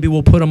here. Maybe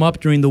we'll put them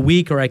up during the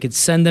week, or I could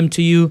send them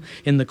to you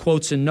in the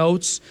quotes and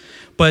notes.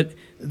 But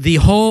the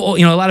whole,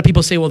 a lot of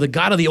people say, well, the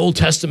God of the Old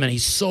Testament,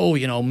 he's so,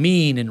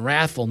 mean and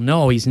wrathful.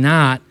 No, he's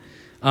not.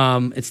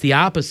 It's the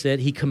opposite.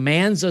 He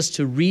commands us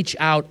to reach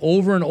out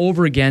over and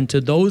over again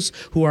to those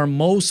who are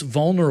most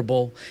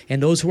vulnerable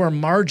and those who are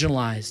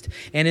marginalized.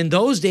 And in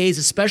those days,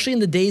 especially in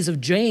the days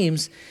of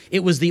James,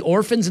 it was the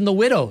orphans and the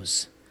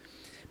widows.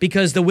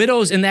 Because the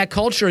widows in that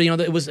culture,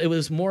 it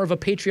was more of a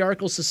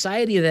patriarchal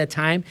society at that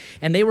time,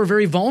 and they were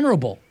very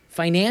vulnerable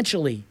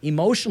financially,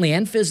 emotionally,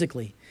 and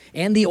physically,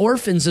 and the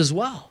orphans as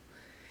well.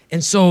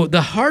 And so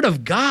the heart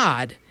of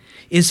God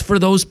is for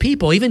those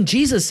people. Even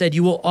Jesus said,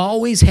 you will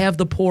always have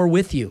the poor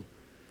with you.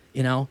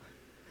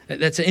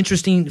 That's an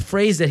interesting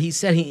phrase that he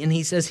said, and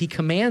he says he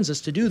commands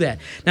us to do that.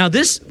 Now,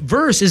 this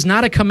verse is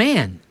not a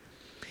command.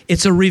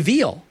 It's a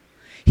reveal.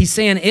 He's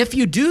saying, if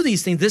you do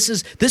these things,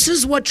 this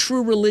is what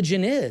true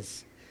religion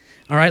is.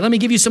 All right, let me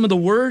give you some of the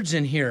words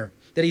in here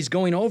that he's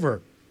going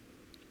over.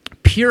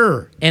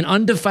 Pure and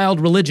undefiled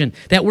religion.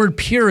 That word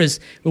pure is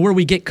where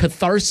we get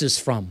catharsis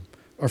from,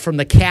 or from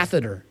the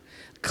catheter.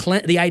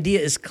 The idea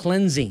is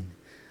cleansing.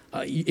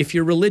 If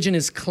your religion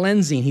is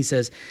cleansing, he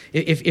says,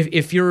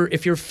 if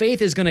your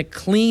faith is going to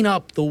clean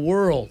up the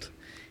world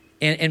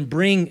and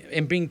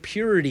bring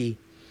purity,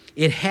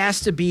 it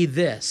has to be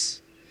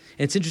this.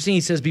 And it's interesting,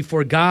 he says,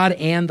 before God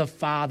and the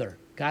Father.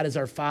 God is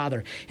our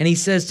Father. And he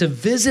says to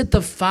visit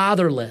the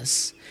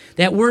fatherless.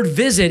 That word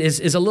visit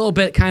is a little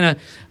bit kind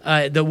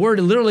of, the word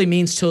literally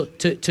means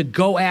to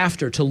go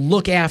after, to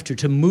look after,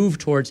 to move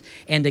towards,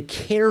 and to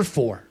care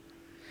for.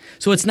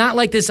 So it's not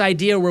like this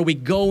idea where we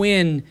go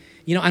in,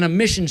 on a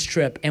missions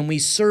trip and we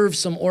serve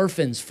some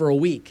orphans for a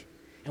week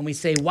and we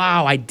say,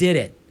 wow, I did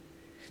it.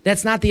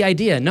 That's not the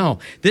idea. No,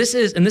 this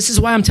is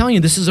why I'm telling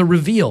you, this is a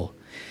reveal.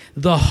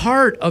 The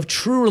heart of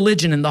true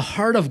religion and the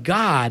heart of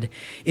God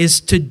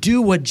is to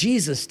do what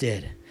Jesus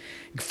did.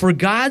 For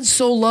God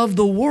so loved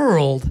the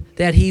world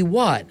that he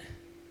what?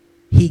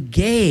 He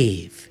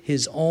gave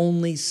his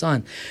only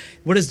son.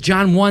 What does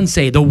John 1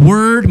 say? The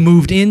Word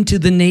moved into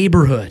the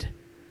neighborhood.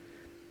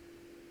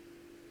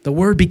 The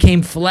Word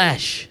became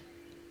flesh.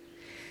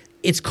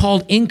 It's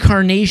called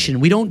incarnation.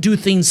 We don't do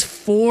things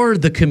for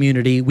the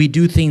community. We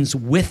do things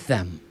with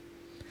them.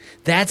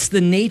 That's the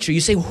nature. You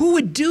say, who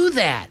would do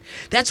that?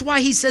 That's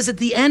why he says at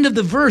the end of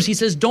the verse, he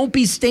says, don't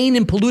be stained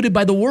and polluted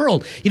by the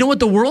world. You know what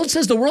the world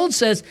says? The world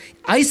says,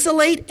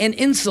 isolate and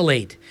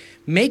insulate.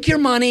 Make your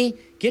money,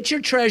 get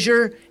your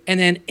treasure, and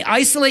then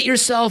isolate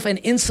yourself and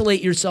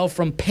insulate yourself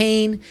from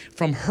pain,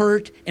 from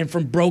hurt, and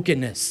from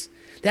brokenness.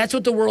 That's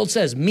what the world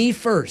says. Me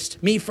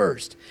first, me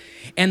first.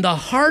 And the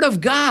heart of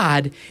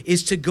God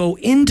is to go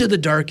into the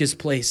darkest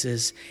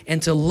places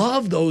and to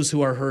love those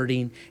who are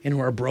hurting and who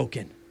are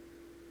broken.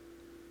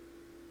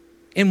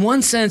 In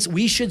one sense,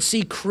 we should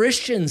see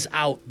Christians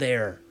out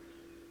there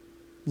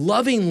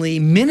lovingly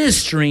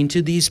ministering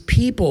to these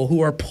people who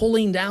are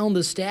pulling down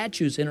the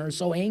statues and are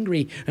so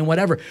angry and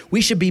whatever.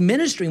 We should be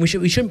ministering. We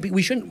shouldn't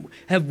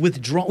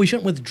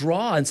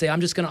withdraw and say,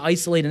 I'm just going to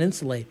isolate and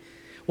insulate.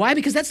 Why?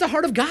 Because that's the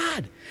heart of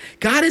God.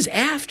 God is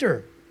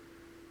after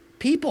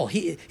people.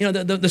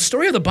 The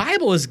story of the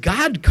Bible is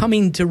God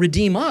coming to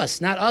redeem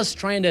us, not us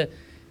trying to,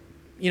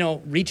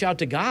 reach out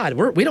to God.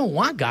 We don't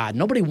want God.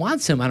 Nobody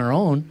wants him on our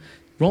own.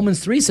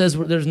 Romans 3 says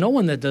there's no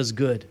one that does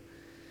good.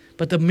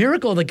 But the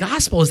miracle of the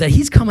gospel is that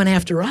he's coming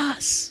after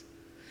us.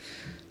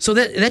 So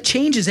that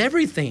changes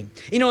everything.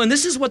 And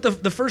this is what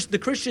the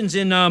Christians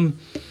in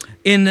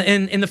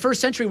the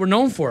first century were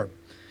known for.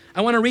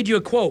 I want to read you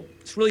a quote.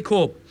 It's really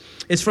cool.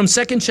 It's from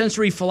 2nd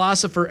century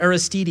philosopher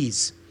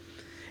Aristides.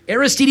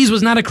 Aristides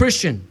was not a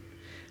Christian,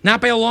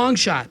 not by a long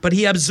shot, but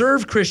he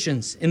observed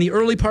Christians in the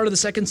early part of the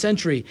 2nd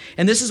century.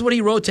 And this is what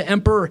he wrote to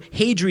Emperor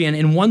Hadrian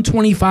in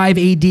 125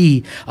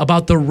 AD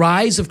about the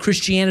rise of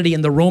Christianity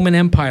in the Roman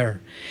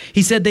Empire.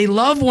 He said, they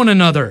love one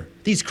another.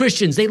 These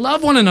Christians, they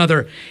love one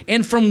another.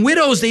 And from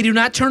widows, they do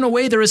not turn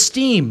away their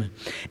esteem.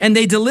 And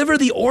they deliver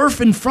the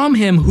orphan from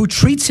him who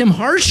treats him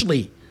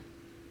harshly.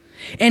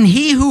 And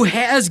he who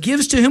has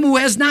gives to him who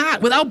has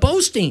not, without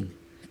boasting.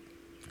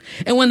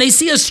 And when they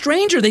see a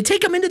stranger, they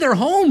take him into their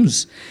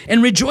homes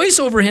and rejoice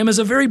over him as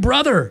a very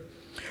brother.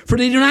 For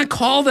they do not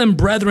call them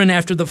brethren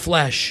after the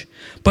flesh,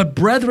 but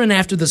brethren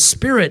after the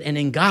Spirit and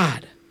in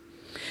God.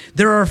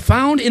 There are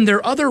found in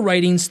their other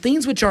writings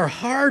things which are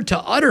hard to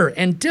utter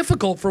and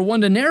difficult for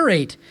one to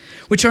narrate,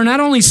 which are not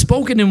only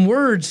spoken in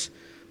words,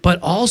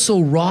 but also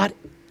wrought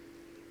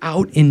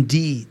out in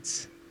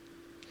deeds.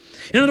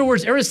 In other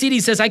words,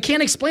 Aristides says, I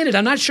can't explain it.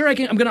 I'm not sure I'm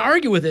going to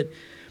argue with it.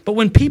 But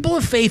when people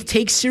of faith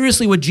take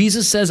seriously what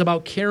Jesus says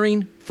about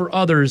caring for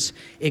others,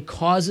 it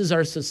causes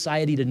our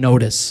society to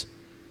notice.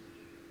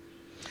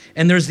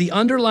 And there's the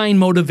underlying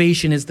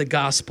motivation is the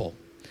gospel.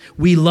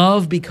 We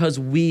love because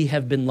we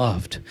have been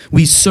loved.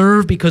 We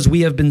serve because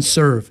we have been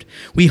served.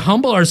 We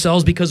humble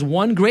ourselves because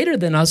one greater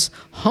than us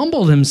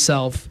humbled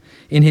himself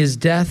in his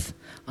death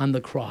on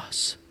the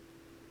cross.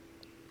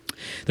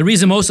 The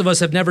reason most of us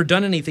have never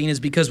done anything is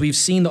because we've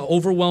seen the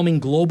overwhelming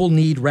global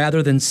need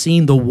rather than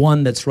seeing the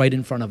one that's right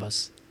in front of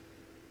us.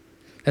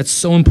 That's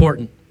so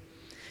important.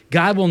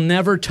 God will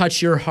never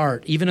touch your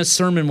heart. Even a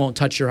sermon won't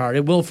touch your heart.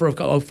 It will for a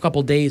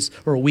couple days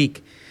or a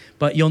week.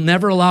 But you'll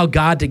never allow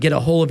God to get a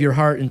hold of your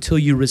heart until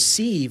you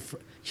receive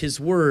his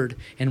word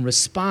and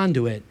respond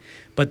to it.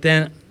 But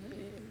then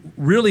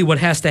really what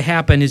has to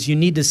happen is you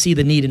need to see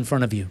the need in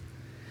front of you.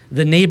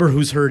 The neighbor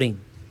who's hurting,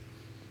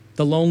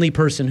 the lonely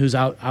person who's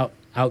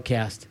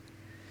outcast.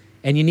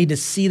 And you need to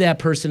see that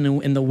person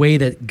in the way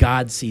that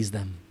God sees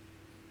them.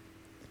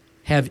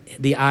 Have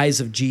the eyes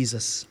of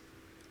Jesus.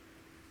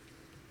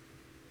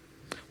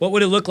 What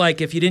would it look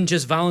like if you didn't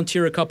just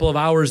volunteer a couple of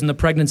hours in the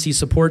pregnancy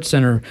support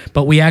center,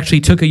 but we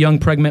actually took a young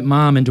pregnant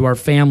mom into our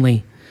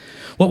family?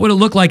 What would it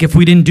look like if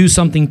we didn't do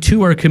something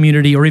to our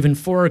community or even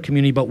for our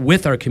community, but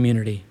with our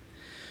community?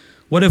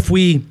 What if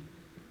we,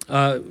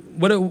 what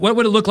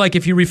would it look like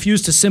if you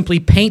refused to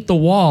simply paint the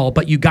wall,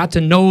 but you got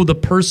to know the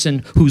person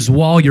whose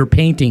wall you're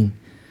painting?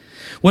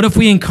 What if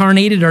we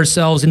incarnated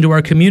ourselves into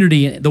our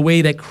community the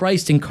way that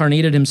Christ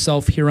incarnated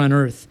himself here on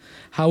earth?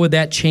 How would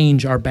that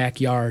change our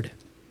backyard?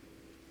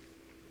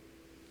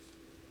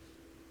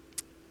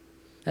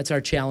 That's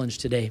our challenge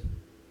today.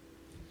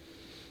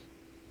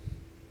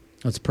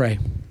 Let's pray.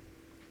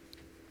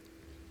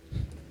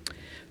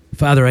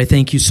 Father, I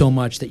thank you so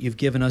much that you've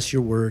given us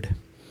your word.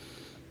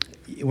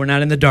 We're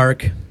not in the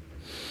dark.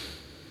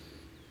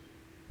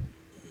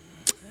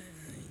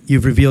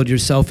 You've revealed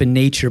yourself in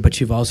nature, but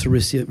you've also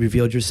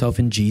revealed yourself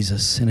in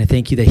Jesus. And I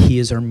thank you that he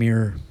is our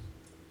mirror.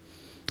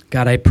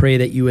 God, I pray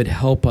that you would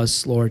help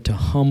us, Lord, to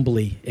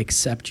humbly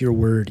accept your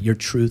word, your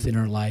truth in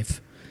our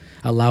life.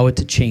 Allow it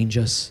to change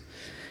us.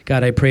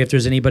 God, I pray if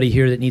there's anybody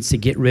here that needs to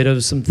get rid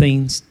of some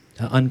things,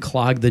 to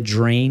unclog the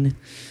drain,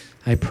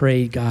 I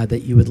pray, God,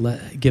 that you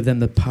would give them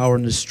the power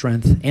and the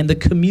strength and the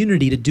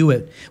community to do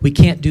it. We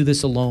can't do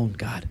this alone,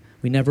 God.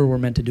 We never were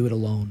meant to do it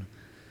alone.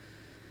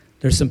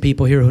 There's some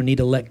people here who need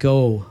to let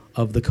go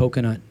of the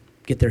coconut,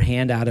 get their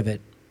hand out of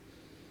it.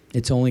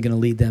 It's only going to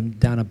lead them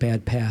down a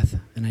bad path.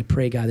 And I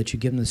pray, God, that you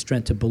give them the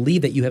strength to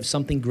believe that you have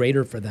something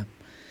greater for them.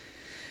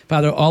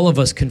 Father, all of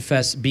us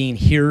confess being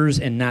hearers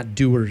and not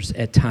doers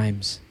at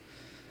times.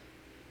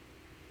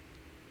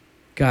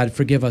 God,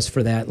 forgive us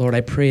for that. Lord,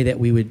 I pray that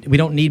we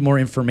don't need more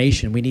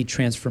information. We need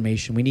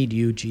transformation. We need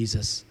you,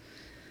 Jesus.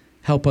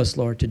 Help us,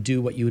 Lord, to do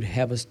what you would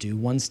have us do,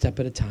 one step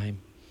at a time.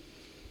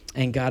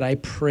 And God, I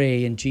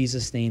pray in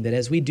Jesus' name that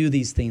as we do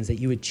these things, that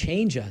you would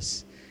change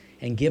us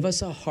and give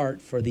us a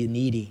heart for the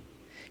needy.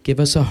 Give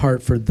us a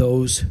heart for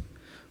those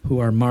who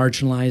are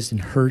marginalized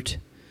and hurt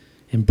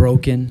and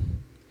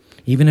broken,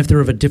 even if they're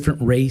of a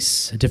different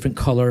race, a different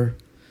color,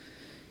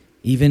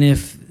 even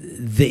if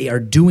they are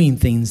doing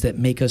things that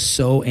make us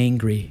so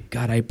angry.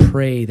 God, I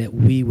pray that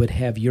we would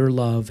have your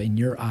love and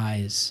your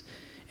eyes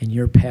and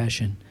your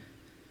passion.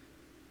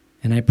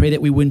 And I pray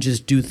that we wouldn't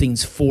just do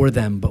things for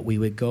them, but we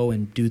would go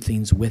and do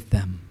things with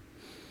them.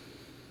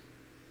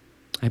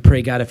 I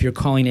pray, God, if you're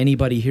calling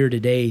anybody here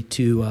today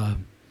to a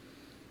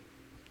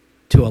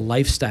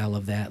lifestyle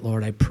of that,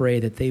 Lord, I pray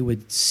that they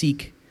would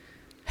seek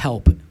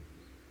help,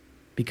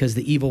 because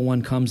the evil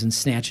one comes and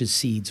snatches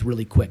seeds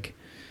really quick.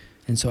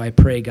 And so I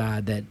pray,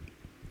 God, that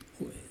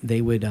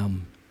they would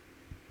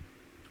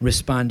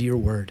respond to your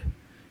word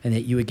and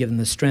that you would give them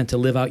the strength to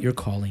live out your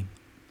calling.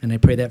 And I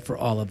pray that for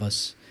all of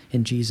us.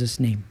 In Jesus'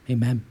 name,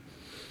 amen.